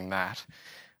of doing that.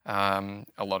 A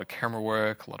lot of camera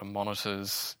work, a lot of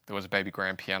monitors. There was a baby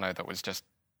grand piano that was just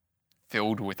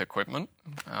filled with equipment.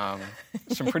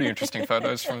 Some pretty interesting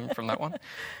photos from that one.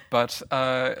 But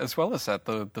as well as that,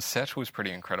 the set was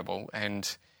pretty incredible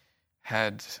and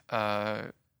had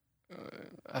a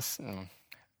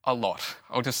lot.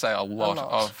 I'll just say a lot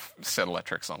of set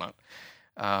electrics on it.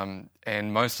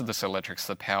 And most of the set electrics,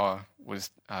 the power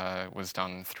was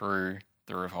done through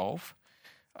the revolve,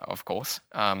 of course.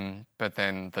 But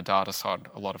then the data side,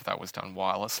 a lot of that was done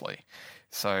wirelessly.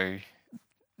 So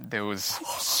there was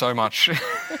so much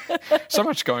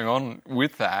going on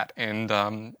with that,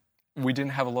 and we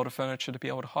didn't have a lot of furniture to be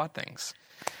able to hide things.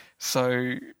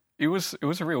 So it was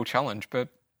a real challenge, but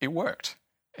it worked,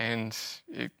 and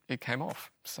it came off.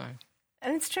 So,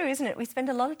 and it's true, isn't it? We spend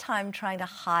a lot of time trying to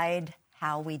hide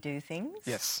how we do things.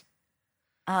 Yes.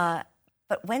 But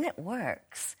when it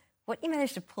works, what you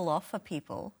manage to pull off for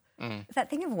people is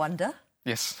that thing of wonder.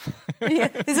 Yes. Yeah,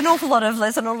 there's an awful lot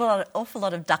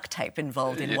of duct tape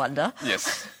involved in wonder.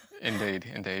 Yes,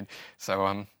 indeed. So,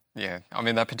 I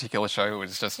mean, that particular show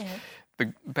was just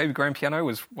the baby grand piano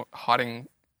was hiding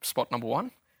spot number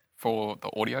one for the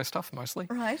audio stuff mostly.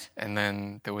 Right. And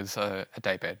then there was a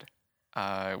daybed,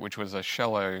 which was a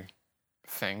shallow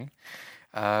thing.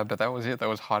 But that was it. That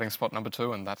was hiding spot number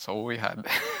two, and that's all we had.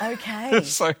 Okay.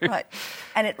 Right.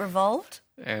 And it revolved?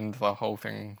 And the whole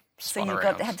thing spun around.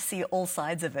 So you had to see all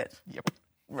sides of it? Yep.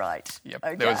 Right. Yep.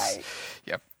 Okay.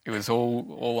 It was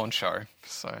all on show.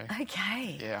 So.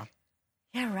 Okay. Yeah.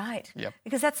 Yeah, right. Yep.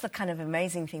 Because that's the kind of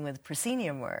amazing thing with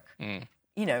proscenium work.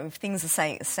 You know, if things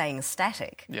are staying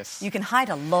static, yes, you can hide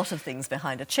a lot of things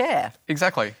behind a chair.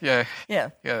 Exactly. Yeah. Yeah.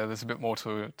 Yeah. There's a bit more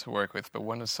to work with, but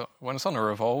when it's on a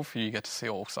revolve, you get to see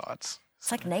all sides.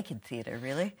 It's like naked theatre,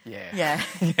 really. Yeah.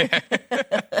 Yeah.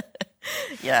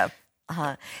 Yeah.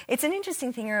 It's an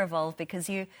interesting thing, a revolve, because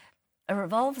a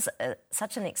revolve's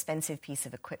such an expensive piece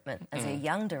of equipment. As a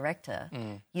young director,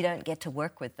 you don't get to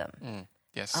work with them.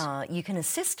 Yes. You can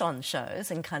assist on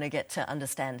shows and kind of get to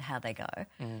understand how they go.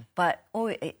 But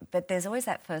there's always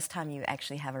that first time you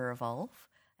actually have a revolve,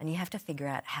 and you have to figure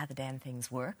out how the damn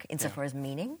things work insofar as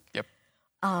meaning. Yep.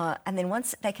 And then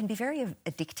once they can be very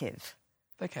addictive.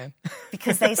 They can.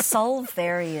 Because they solve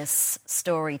various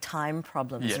story time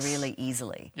problems really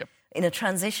easily. Yep. In a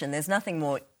transition, there's nothing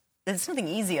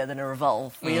easier than a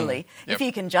revolve, really. Yep. If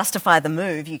you can justify the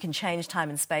move, you can change time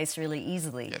and space really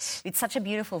easily. Yes. It's such a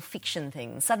beautiful fiction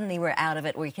thing. Suddenly we're out of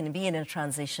it, or you can be in a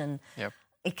transition. Yep.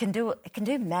 It can do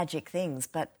magic things,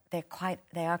 but they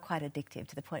are quite addictive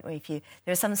to the point where there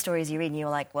are some stories you read and you're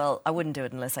like, well, I wouldn't do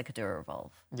it unless I could do a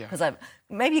revolve. Yeah.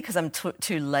 Because I'm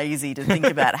too lazy to think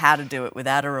about how to do it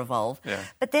without a revolve. Yeah.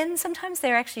 But then sometimes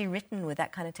they're actually written with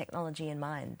that kind of technology in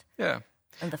mind. Yeah.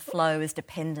 And the flow is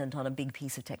dependent on a big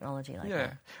piece of technology like that.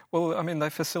 Yeah. Well, I mean, they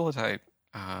facilitate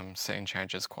scene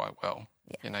changes quite well.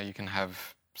 Yeah. You know, you can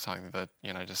have something that,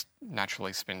 just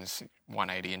naturally spins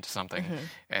 180 into something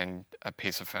and a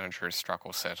piece of furniture is struck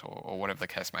or set or whatever the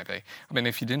case may be. I mean,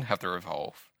 if you didn't have the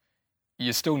revolve,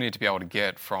 you still need to be able to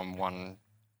get from one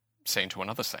scene to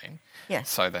another scene. Yeah.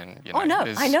 So then, Oh, no,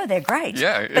 I know, they're great.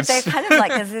 Yeah. But they're kind of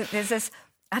like, there's this,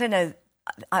 I don't know,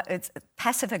 it's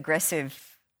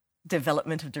passive-aggressive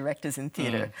development of directors in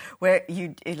theatre where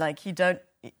you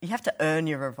have to earn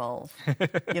your revolve,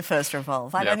 your first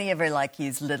revolve. I've only ever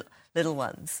used little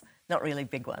ones, not really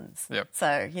big ones. Yep. So,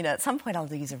 at some point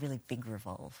I'll use a really big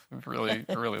revolve. A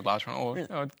really large one. Or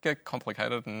I'd get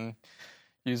complicated and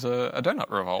use a donut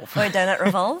revolve. Or a donut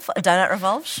revolve,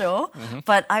 sure. Mm-hmm.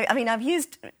 But I've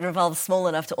used revolves small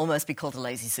enough to almost be called a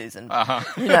lazy Susan.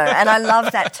 And I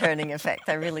love that turning effect.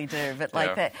 I really do. But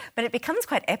that, but it becomes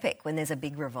quite epic when there's a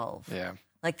big revolve. Yeah.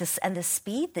 Like this, and the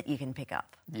speed that you can pick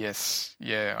up. Yes,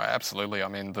 yeah, absolutely. I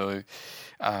mean,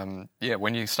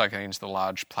 when you start getting into the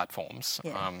large platforms,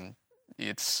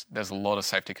 there's a lot of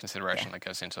safety consideration that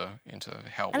goes into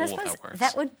how and all of that works.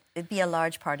 That would be a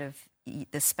large part of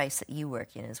the space that you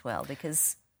work in as well,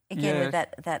 because again, with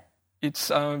that it's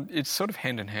sort of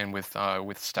hand in hand with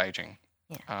staging.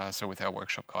 Yeah. So with our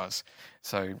workshop guys,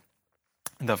 so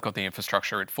they've got the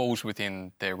infrastructure. It falls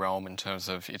within their realm in terms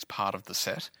of it's part of the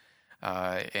set.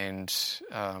 So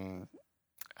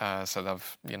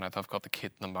they've got the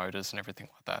kit and the motors and everything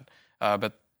like that.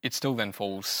 But it still then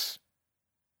falls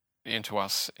into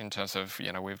us in terms of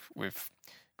we've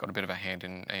got a bit of a hand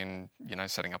in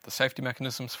setting up the safety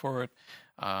mechanisms for it,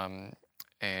 and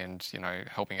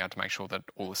helping out to make sure that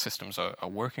all the systems are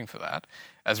working for that,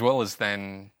 as well as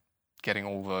then getting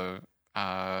all the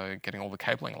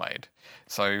cabling laid.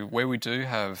 So where we do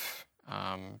have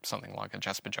something like a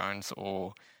Jasper Jones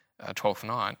or 12th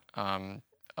Night,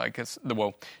 I guess,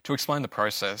 to explain the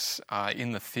process,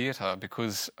 in the theatre,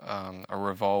 because a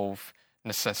revolve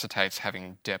necessitates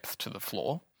having depth to the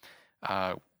floor,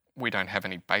 we don't have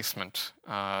any basement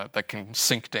that can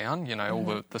sink down.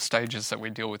 All the stages that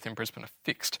we deal with in Brisbane are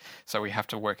fixed, so we have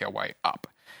to work our way up.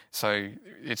 So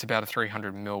it's about a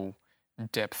 300 mil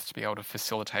depth to be able to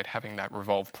facilitate having that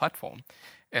revolve platform.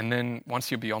 And then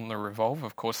once you're beyond the revolve,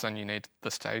 of course, then you need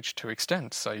the stage to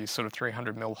extend. So you're sort of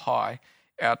 300 mil high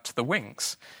out to the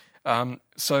wings.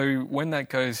 So when that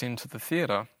goes into the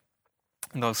theatre,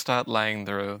 they'll start laying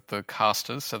the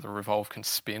casters so the revolve can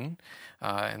spin,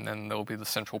 and then there'll be the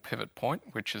central pivot point,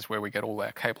 which is where we get all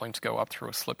our cabling to go up through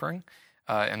a slip ring,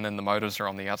 and then the motors are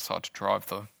on the outside to drive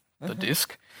the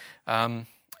disc.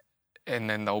 And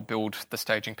then they'll build the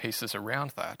staging pieces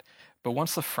around that. But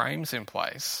once the frame's in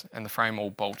place and the frame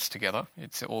all bolts together,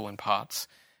 it's all in parts,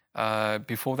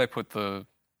 before they put the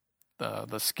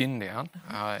skin down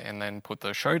and then put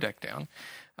the show deck down,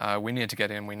 we need to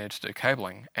get in, we need to do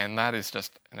cabling. And that is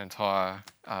just an entire...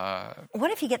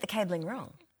 What if you get the cabling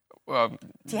wrong? Do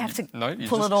you have to you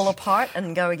pull it all apart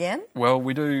and go again? Well,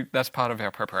 we do. That's part of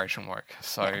our preparation work.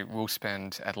 So we'll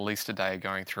spend at least a day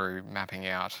going through mapping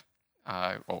out,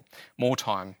 more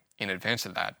time in advance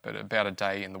of that, but about a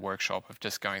day in the workshop of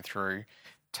just going through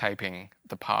taping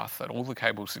the path that all the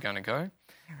cables are going to go.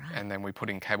 Right. And then we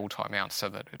put in cable timeouts so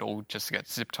that it all just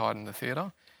gets zip tied in the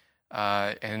theatre.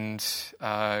 And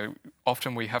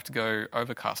often we have to go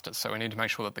over casters, so we need to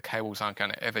make sure that the cables aren't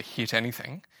going to ever hit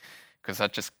anything, because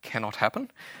that just cannot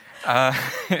happen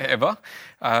ever.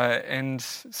 And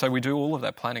so we do all of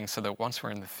that planning so that once we're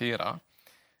in the theatre,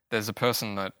 there's a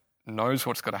person that knows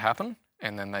what's got to happen,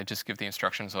 and then they just give the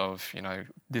instructions of,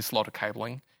 this lot of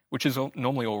cabling, which is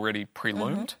normally already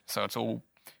pre-loomed, so it's all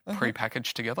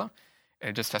pre-packaged together, and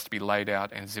it just has to be laid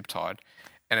out and zip-tied.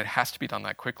 And it has to be done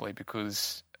that quickly,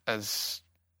 because as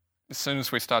soon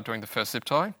as we start doing the first zip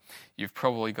tie, you've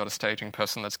probably got a staging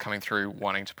person that's coming through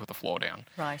wanting to put the floor down.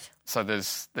 Right. So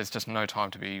there's just no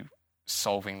time to be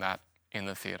solving that in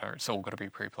the theatre. It's all got to be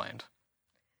pre-planned.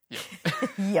 Yep.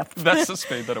 Yep. That's the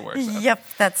speed that it works at. Yep,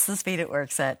 that's the speed it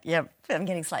works at. Yep. I'm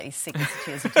getting slightly sick as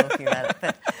tears of talking about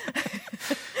it,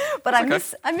 but I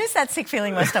miss that sick feeling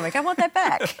in my stomach. I want that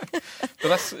back. But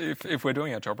that's if we're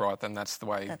doing our job right, then that's the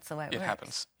way it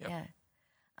happens. Yep. Yeah.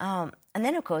 And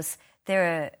then of course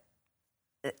there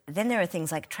are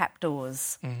things like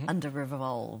trapdoors under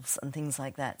revolves and things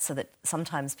like that, so that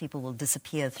sometimes people will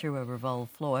disappear through a revolve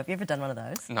floor. Have you ever done one of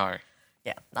those? No.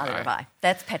 Yeah, neither have I.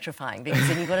 That's petrifying, because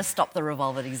then you've got to stop the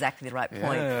revolve at exactly the right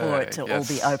point for it to all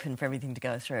be open for everything to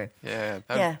go through. Yeah,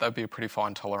 that'd be a pretty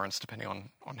fine tolerance depending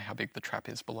on how big the trap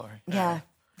is below. Yeah.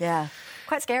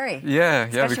 Quite scary. Yeah,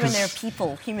 especially when there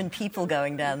are human people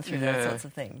going down through those sorts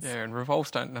of things. Yeah, and revolves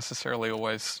don't necessarily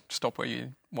always stop where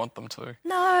you want them to.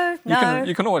 No.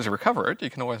 You can always recover it.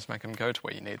 You can always make them go to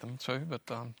where you need them to, but...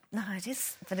 No, it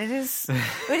is. But it is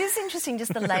interesting,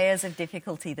 just the layers of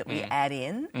difficulty that we add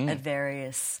in in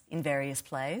various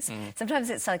plays.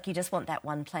 Sometimes it's like you just want that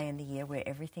one play in the year where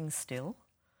everything's still.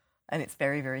 and it's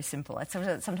very, very simple. I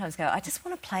sometimes go, I just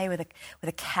want to play with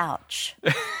a couch.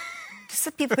 Just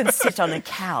so people can sit on a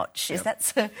couch. Is that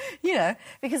so,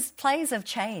 because plays have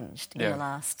changed in the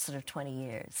last sort of 20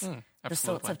 years. The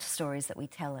sorts of stories that we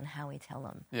tell and how we tell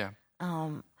them. Yeah.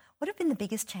 What have been the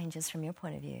biggest changes from your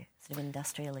point of view, sort of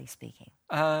industrially speaking?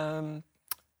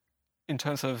 In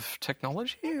terms of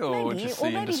technology or just the industry?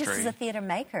 Or maybe just as a theatre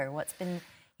maker, what's been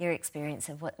your experience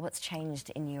of what's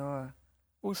changed in your,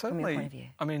 from your point of view?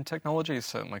 I mean, technology has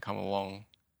certainly come along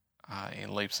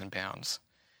in leaps and bounds.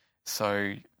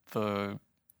 So the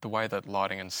way that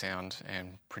lighting and sound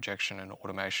and projection and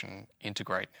automation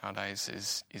integrate nowadays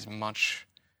is much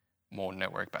more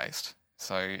network-based.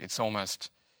 So it's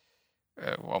almost,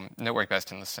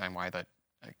 network-based in the same way that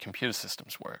computer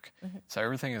systems work. Mm-hmm. So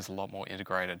everything is a lot more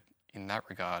integrated in that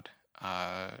regard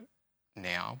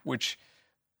now, which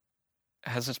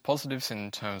has its positives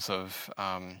in terms of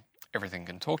everything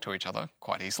can talk to each other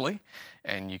quite easily,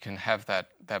 and you can have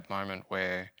that moment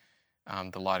where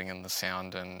the lighting and the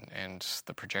sound and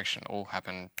the projection all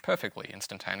happen perfectly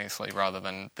instantaneously, rather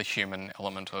than the human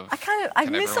element of. I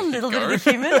miss a little bit of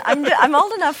the human. I'm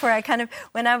old enough where I kind of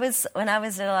when I was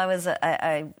little, I was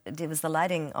the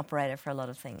lighting operator for a lot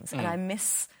of things, and I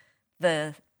miss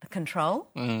the control.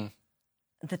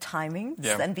 The timings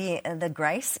and the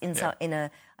grace in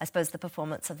I suppose the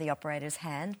performance of the operator's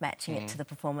hand, matching it to the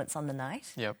performance on the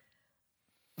night. Yep.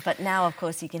 But now, of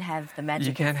course, you can have the magic.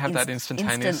 You can have that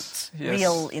instantaneous,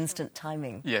 real instant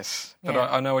timing. Yes, but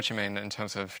I know what you mean in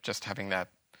terms of just having that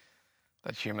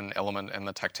human element and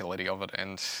the tactility of it,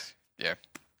 and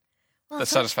the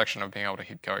satisfaction of being able to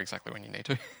hit go exactly when you need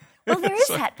to. Well, there is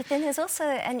that, but then there's also,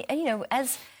 and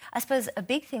as I suppose a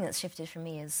big thing that's shifted for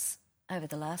me is over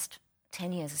the last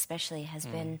 10 years especially has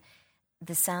been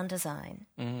the sound design,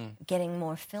 getting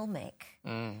more filmic,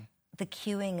 the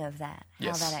cueing of that,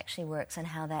 how that actually works and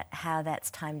how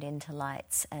that's timed into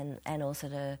lights and also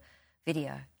to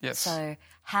video. Yes. So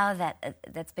how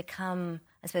that's become,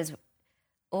 I suppose,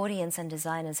 audience and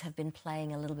designers have been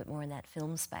playing a little bit more in that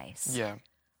film space. Yeah.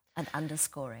 And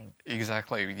underscoring.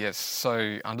 Exactly, yes.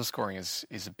 So underscoring is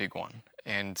a big one.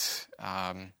 And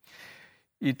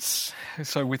it's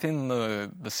so within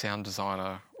the sound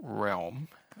designer realm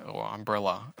or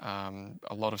umbrella,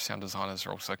 a lot of sound designers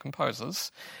are also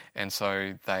composers, and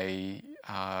so they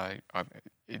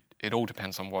it all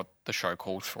depends on what the show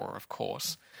calls for, of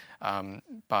course,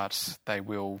 but they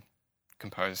will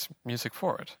compose music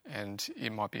for it, and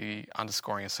it might be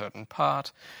underscoring a certain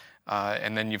part,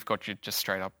 and then you've got your just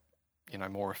straight up,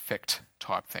 more effect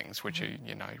type things, which are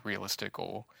realistic,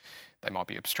 or they might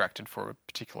be abstracted for a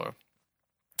particular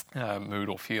mood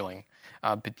or feeling.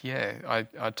 But yeah,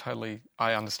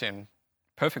 I understand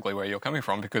perfectly where you're coming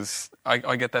from, because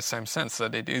I get that same sense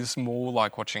that it is more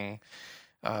like watching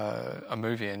a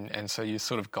movie, and so you're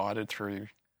sort of guided through,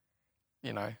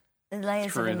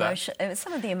 layers of emotion,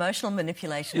 some of the emotional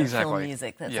manipulation of film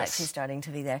music that's actually starting to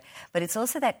be there. But it's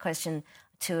also that question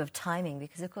too of timing,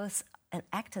 because of course an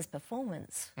actor's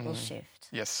performance will shift.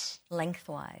 Yes.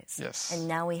 Lengthwise. Yes. And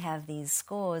now we have these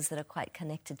scores that are quite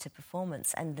connected to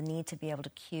performance and the need to be able to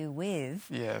cue with.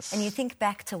 Yes. And you think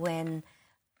back to when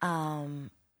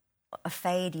a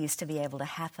fade used to be able to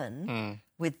happen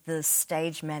with the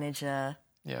stage manager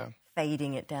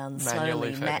fading it down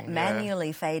slowly,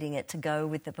 manually fading it to go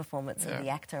with the performance of the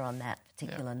actor on that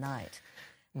particular night.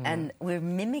 And we're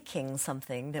mimicking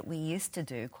something that we used to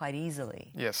do quite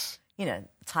easily. Yes.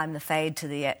 Time the fade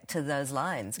to those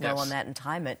lines, go on that and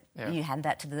time it. Yeah. You hand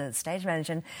that to the stage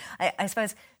manager. And I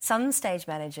suppose some stage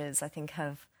managers, I think,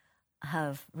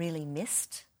 have really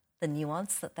missed the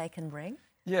nuance that they can bring.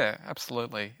 Yeah,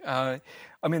 absolutely. I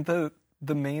mean,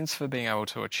 the means for being able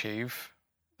to achieve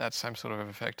that same sort of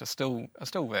effect are still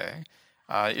there.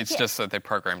 It's just that they're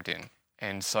programmed in,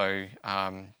 and so.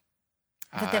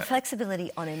 But the flexibility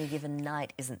on any given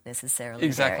night isn't necessarily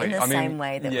there in the same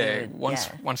way that we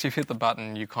would. Once you've hit the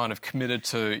button, you're kind of committed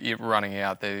to it running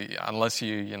out there, unless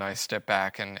you step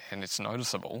back and it's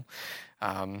noticeable,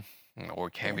 or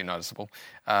it can be noticeable.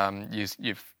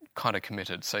 You've kind of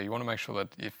committed, so you want to make sure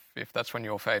that if that's when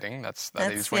you're fading, that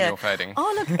is when you're fading.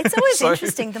 Oh, look, it's always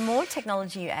interesting. The more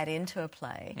technology you add into a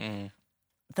play,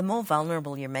 the more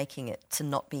vulnerable you're making it to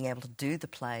not being able to do the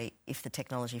play if the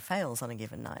technology fails on a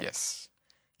given night. Yes.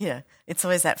 It's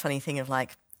always that funny thing of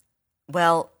like,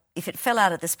 well, if it fell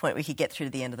out at this point, we could get through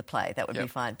to the end of the play. That would be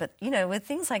fine. But, with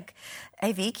things like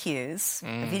AV cues,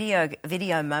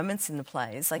 video moments in the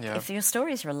plays, like if your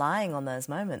story is relying on those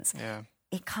moments,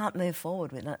 it can't move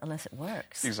forward unless it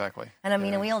works. Exactly. And I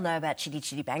mean, we all know about Chitty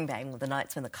Chitty Bang Bang, the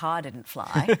nights when the car didn't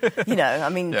fly. I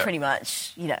mean, pretty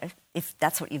much, if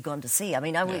that's what you've gone to see. I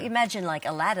mean, I would imagine like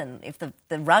Aladdin, if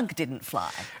the rug didn't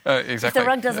fly. Exactly. If the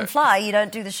rug doesn't fly, you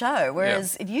don't do the show.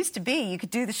 Whereas it used to be you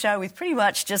could do the show with pretty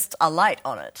much just a light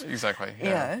on it. Exactly.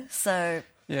 Yeah. So...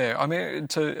 Yeah, I mean,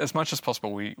 as much as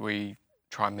possible, we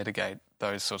try and mitigate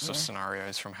those sorts of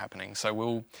scenarios from happening. So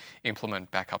we'll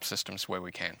implement backup systems where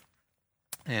we can.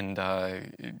 And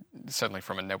certainly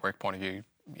from a network point of view,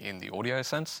 in the audio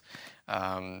sense,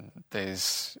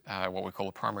 there's what we call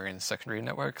a primary and secondary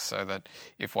network, so that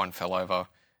if one fell over,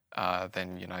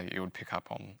 then, it would pick up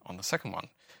on the second one.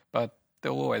 But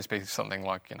there will always be something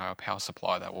like, a power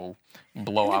supply that will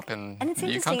blow up and it's you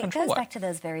interesting. can't control it goes it. back to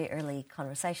those very early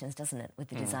conversations, doesn't it, with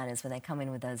the designers when they come in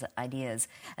with those ideas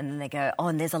and then they go,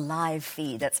 and there's a live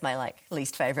feed. That's my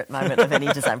least favourite moment of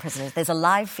any design presentation. There's a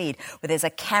live feed where there's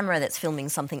a camera that's filming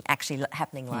something actually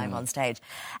happening live on stage.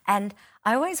 And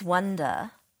I always wonder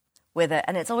whether,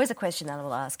 and it's always a question that I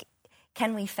will ask,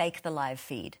 can we fake the live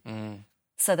feed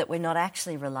so that we're not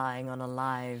actually relying on a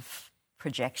live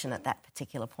projection at that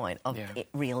particular point of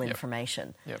real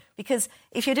information? Because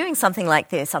if you're doing something like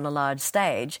this on a large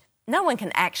stage, no one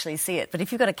can actually see it. But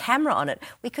if you've got a camera on it,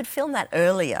 we could film that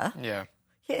earlier.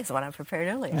 Here's what I prepared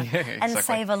earlier. And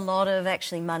save a lot of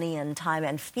actually money and time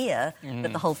and fear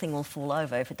that the whole thing will fall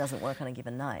over if it doesn't work on a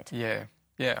given night. Yes,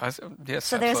 so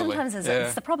absolutely. Sometimes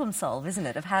it's the problem solve, isn't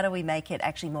it, of how do we make it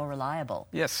actually more reliable?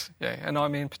 Yes, and I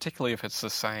mean particularly if it's the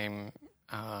same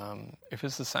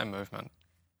movement.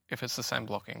 If it's the same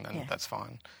blocking, then that's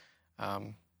fine.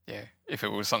 If it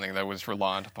was something that was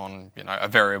reliant upon, a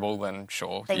variable, then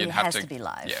sure, then you'd it have has to to be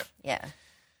live. Yeah,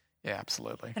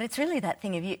 absolutely. But it's really that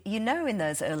thing of you know in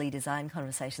those early design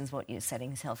conversations what you're setting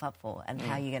yourself up for and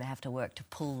how you're going to have to work to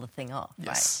pull the thing off.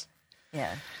 Yes. Right?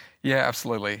 Yeah,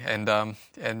 absolutely. And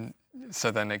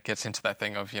so then it gets into that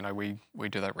thing of, we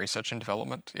do that research and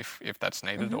development if that's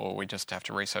needed, or we just have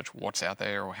to research what's out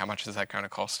there or how much is that going to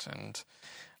cost and...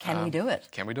 Can we do it?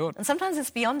 Can we do it? And sometimes it's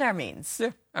beyond our means.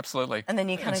 Yeah, absolutely. And then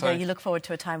you kind of you look forward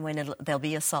to a time when there'll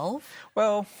be a solve?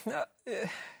 Well,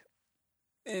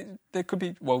 there could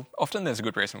be... Well, often there's a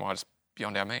good reason why it's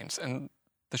beyond our means. And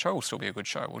the show will still be a good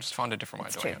show. We'll just find a different way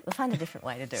of doing it. We'll find a different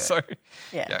way to do it. So,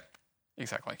 yeah,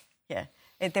 exactly. Yeah.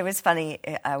 There was funny...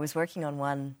 I was working on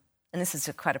one, and this is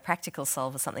quite a practical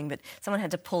solve or something, but someone had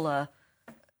to pull a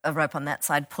rope on that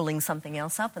side, pulling something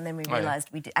else up, and then we realised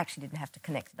we actually didn't have to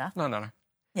connect it up. No.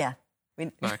 Yeah.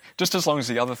 No, just as long as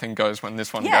the other thing goes when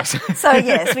this one goes. So,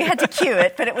 yes, we had to cue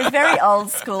it, but it was very old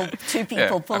school, two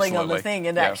people pulling on the thing,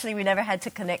 and actually we never had to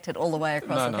connect it all the way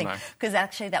across the thing, because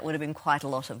actually that would have been quite a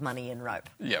lot of money in rope.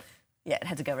 Yep. Yeah, it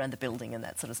had to go around the building and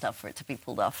that sort of stuff for it to be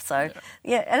pulled off. So,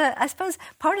 and I suppose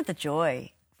part of the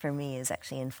joy for me is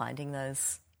actually in finding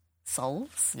those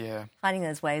solves. Yeah. Finding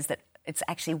those ways that it's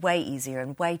actually way easier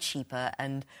and way cheaper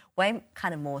and way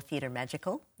kind of more theatre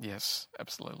magical. Yes,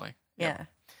 absolutely. Yeah.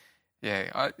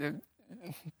 Yeah,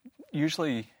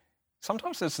 usually,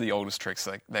 sometimes it's the oldest tricks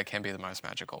that can be the most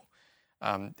magical.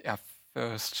 Our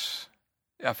first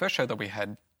show that we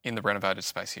had in the renovated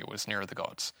space here was Nearer the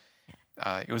Gods.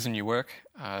 It was a new work,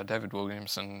 David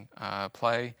Williamson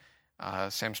play,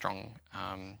 Sam Strong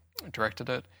directed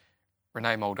it,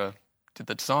 Renee Mulder did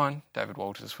the design, David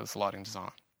Walters was the lighting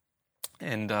designer.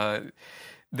 And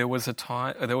there was a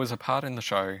part in the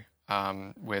show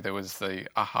where there was the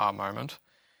aha moment.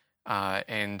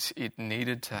 And it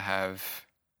needed to have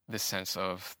this sense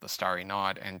of the starry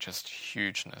night and just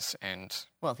hugeness and...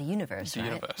 Well, the universe, The right?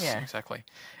 universe, yeah. Exactly.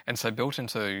 And so built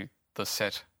into the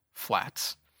set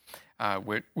flats,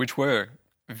 which were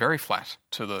very flat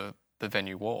to the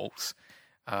venue walls,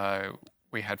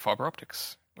 we had fibre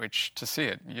optics, which to see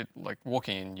it,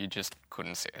 walking in, you just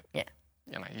couldn't see it. Yeah.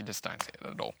 You just don't see it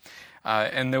at all.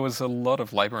 And there was a lot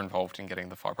of labour involved in getting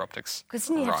the fibre optics. Because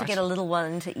didn't you have to get a little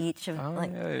one into each of...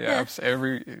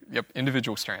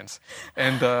 individual strands.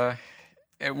 And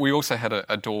we also had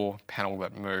a door panel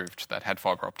that moved that had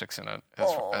fibre optics in it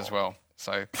as well.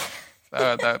 So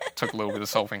that took a little bit of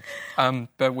solving.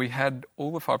 But we had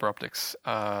all the fibre optics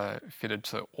fitted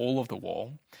to all of the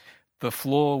wall. The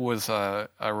floor was a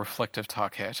reflective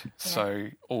target, so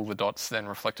all the dots then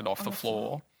reflected off the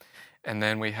floor. And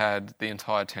then we had the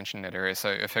entire tension net area,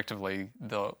 so effectively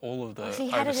all of the so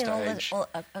you had overstage...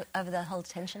 it in over the whole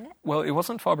tension net? Well, it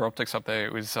wasn't fibre optics up there.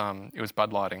 It was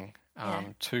bud lighting,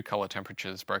 2 colour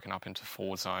temperatures broken up into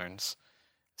 4 zones.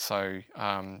 So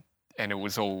and it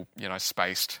was all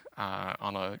spaced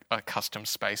on a custom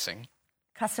spacing.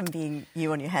 Custom being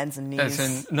you on your hands and knees.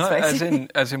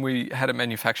 As in we had it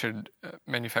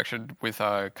manufactured with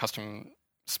custom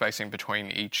spacing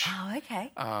between each Oh,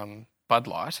 okay. Bud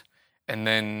Light. And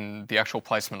then the actual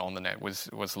placement on the net was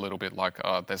a little bit like,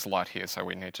 oh, there's light here, so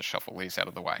we need to shuffle these out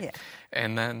of the way. Yeah.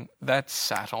 And then that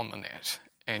sat on the net.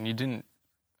 And you didn't,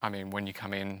 I mean, when you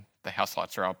come in, the house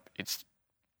lights are up, it's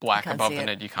black above the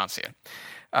net, you can't see it.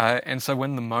 And so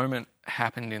when the moment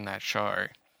happened in that show,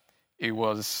 it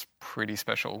was pretty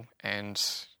special. And,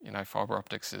 you know, fibre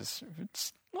optics it's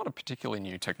not a particularly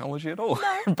new technology at all.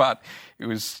 No. But it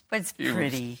was... But it's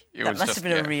pretty. It That was must just, have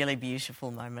been yeah, a really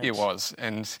beautiful moment. It was.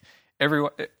 And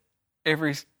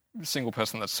every single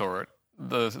person that saw it,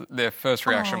 their first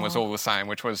reaction was all the same,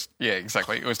 which was, yeah,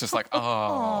 exactly. It was just like,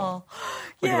 oh,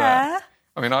 look at that.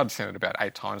 I mean, I'd seen it about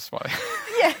 8 times by the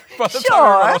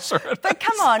time I saw it. But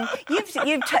come on,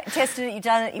 you've tested it, you've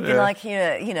done it, you've been like,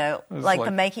 you know, like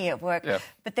the making it work. Yeah.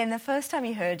 But then the first time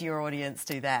you heard your audience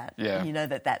do that, Yeah. you know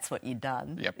that's what you'd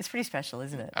done. Yep. It's pretty special,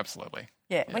 isn't it? Absolutely.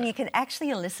 Yeah. When you can actually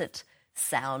elicit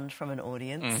sound from an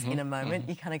audience in a moment,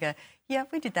 you kind of go, yeah,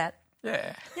 we did that.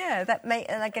 Yeah. Yeah,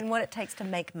 and what it takes to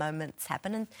make moments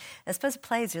happen. And I suppose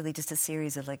play is really just a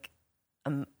series of like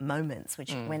moments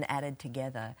which, when added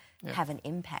together, have an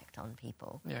impact on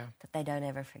people that they don't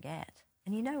ever forget.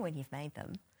 And you know when you've made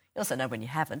them. You also know when you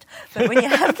haven't. But when you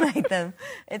have made them,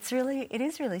 it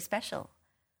is really special.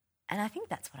 And I think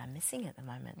that's what I'm missing at the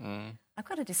moment. I've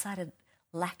got a decided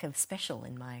lack of special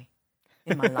in my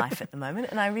life at the moment.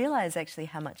 And I realise actually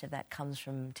how much of that comes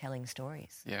from telling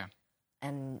stories. Yeah.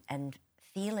 And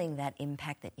feeling that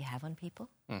impact that you have on people.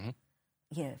 Mm-hmm.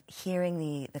 You know, hearing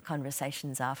the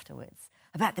conversations afterwards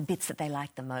about the bits that they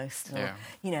like the most, or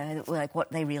you know, like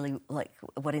what they really like,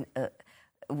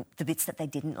 the bits that they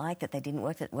didn't like, that they didn't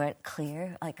work, that weren't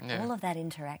clear, like all of that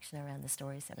interaction around the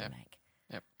stories that we make.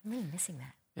 Yep. I'm really missing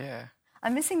that. Yeah.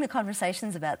 I'm missing the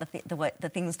conversations about the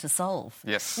things to solve.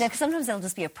 Yes. You know, because sometimes there'll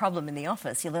just be a problem in the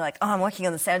office. You'll be like, oh, I'm working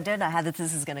on the sound, don't know how this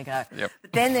is going to go. Yep.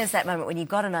 But then there's that moment when you've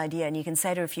got an idea and you can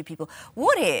say to a few people,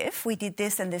 what if we did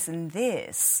this and this and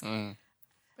this?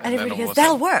 And everybody goes,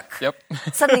 that'll work. Yep.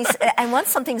 Suddenly, and once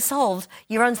something's solved,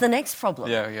 you're on to the next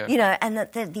problem. Yeah, yeah. You know, and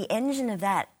the engine of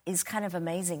that is kind of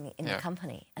amazing in the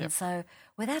company. And so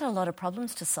without a lot of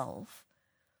problems to solve,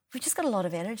 we've just got a lot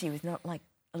of energy with not like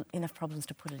enough problems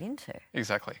to put it into.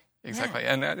 Exactly.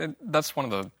 And that's one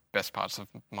of the best parts of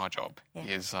my job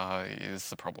is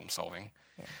the problem solving.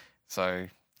 Yeah. So,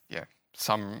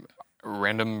 some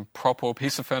random prop or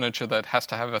piece of furniture that has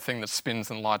to have a thing that spins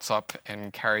and lights up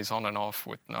and carries on and off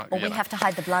with no. Or we have to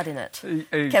hide the blood in it.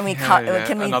 Can we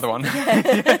another one?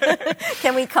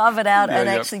 Can we carve it out and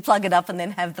actually plug it up and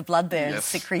then have the blood there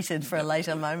secreted for a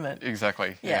later moment?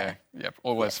 Exactly. Yeah. Yep.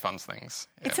 All those fun things.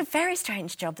 Yeah. It's a very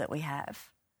strange job that we have,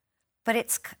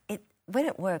 but when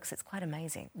it works, it's quite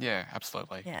amazing. Yeah,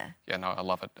 absolutely. Yeah. Yeah. No, I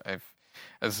love it.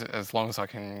 As long as I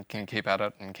can keep at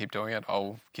it and keep doing it,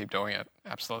 I'll keep doing it.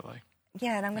 Absolutely.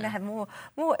 Yeah, and I'm going to have more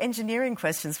engineering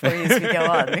questions for you as we go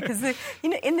on, because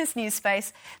in this new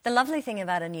space, the lovely thing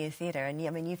about a new theatre, and I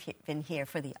mean you've been here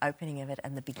for the opening of it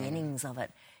and the beginnings of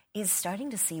it, is starting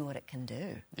to see what it can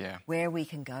do. Yeah. Where we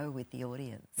can go with the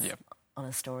audience. Yep. On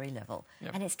a story level,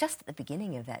 and it's just at the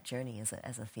beginning of that journey as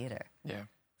a theatre. Yeah.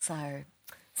 So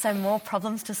more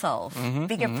problems to solve,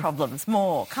 bigger problems,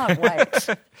 more. Can't wait.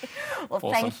 Well,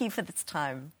 awesome. Thank you for this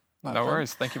time. No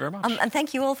worries. Thank you very much. And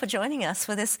thank you all for joining us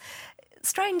for this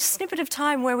strange snippet of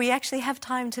time where we actually have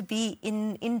time to be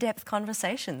in in-depth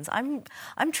conversations. I'm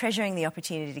treasuring the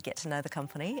opportunity to get to know the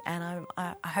company, and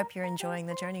I hope you're enjoying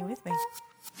the journey with me.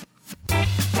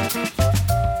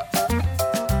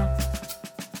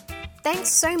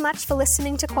 Thanks so much for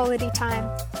listening to Quality Time.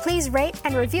 Please rate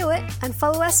and review it, and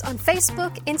follow us on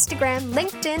Facebook, Instagram,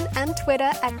 LinkedIn and Twitter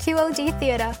at QLD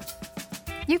Theatre.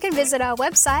 You can visit our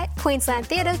website,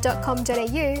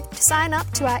 queenslandtheatre.com.au, to sign up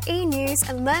to our e-news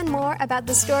and learn more about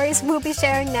the stories we'll be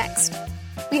sharing next.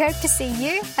 We hope to see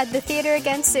you at the theatre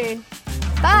again soon.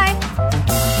 Bye!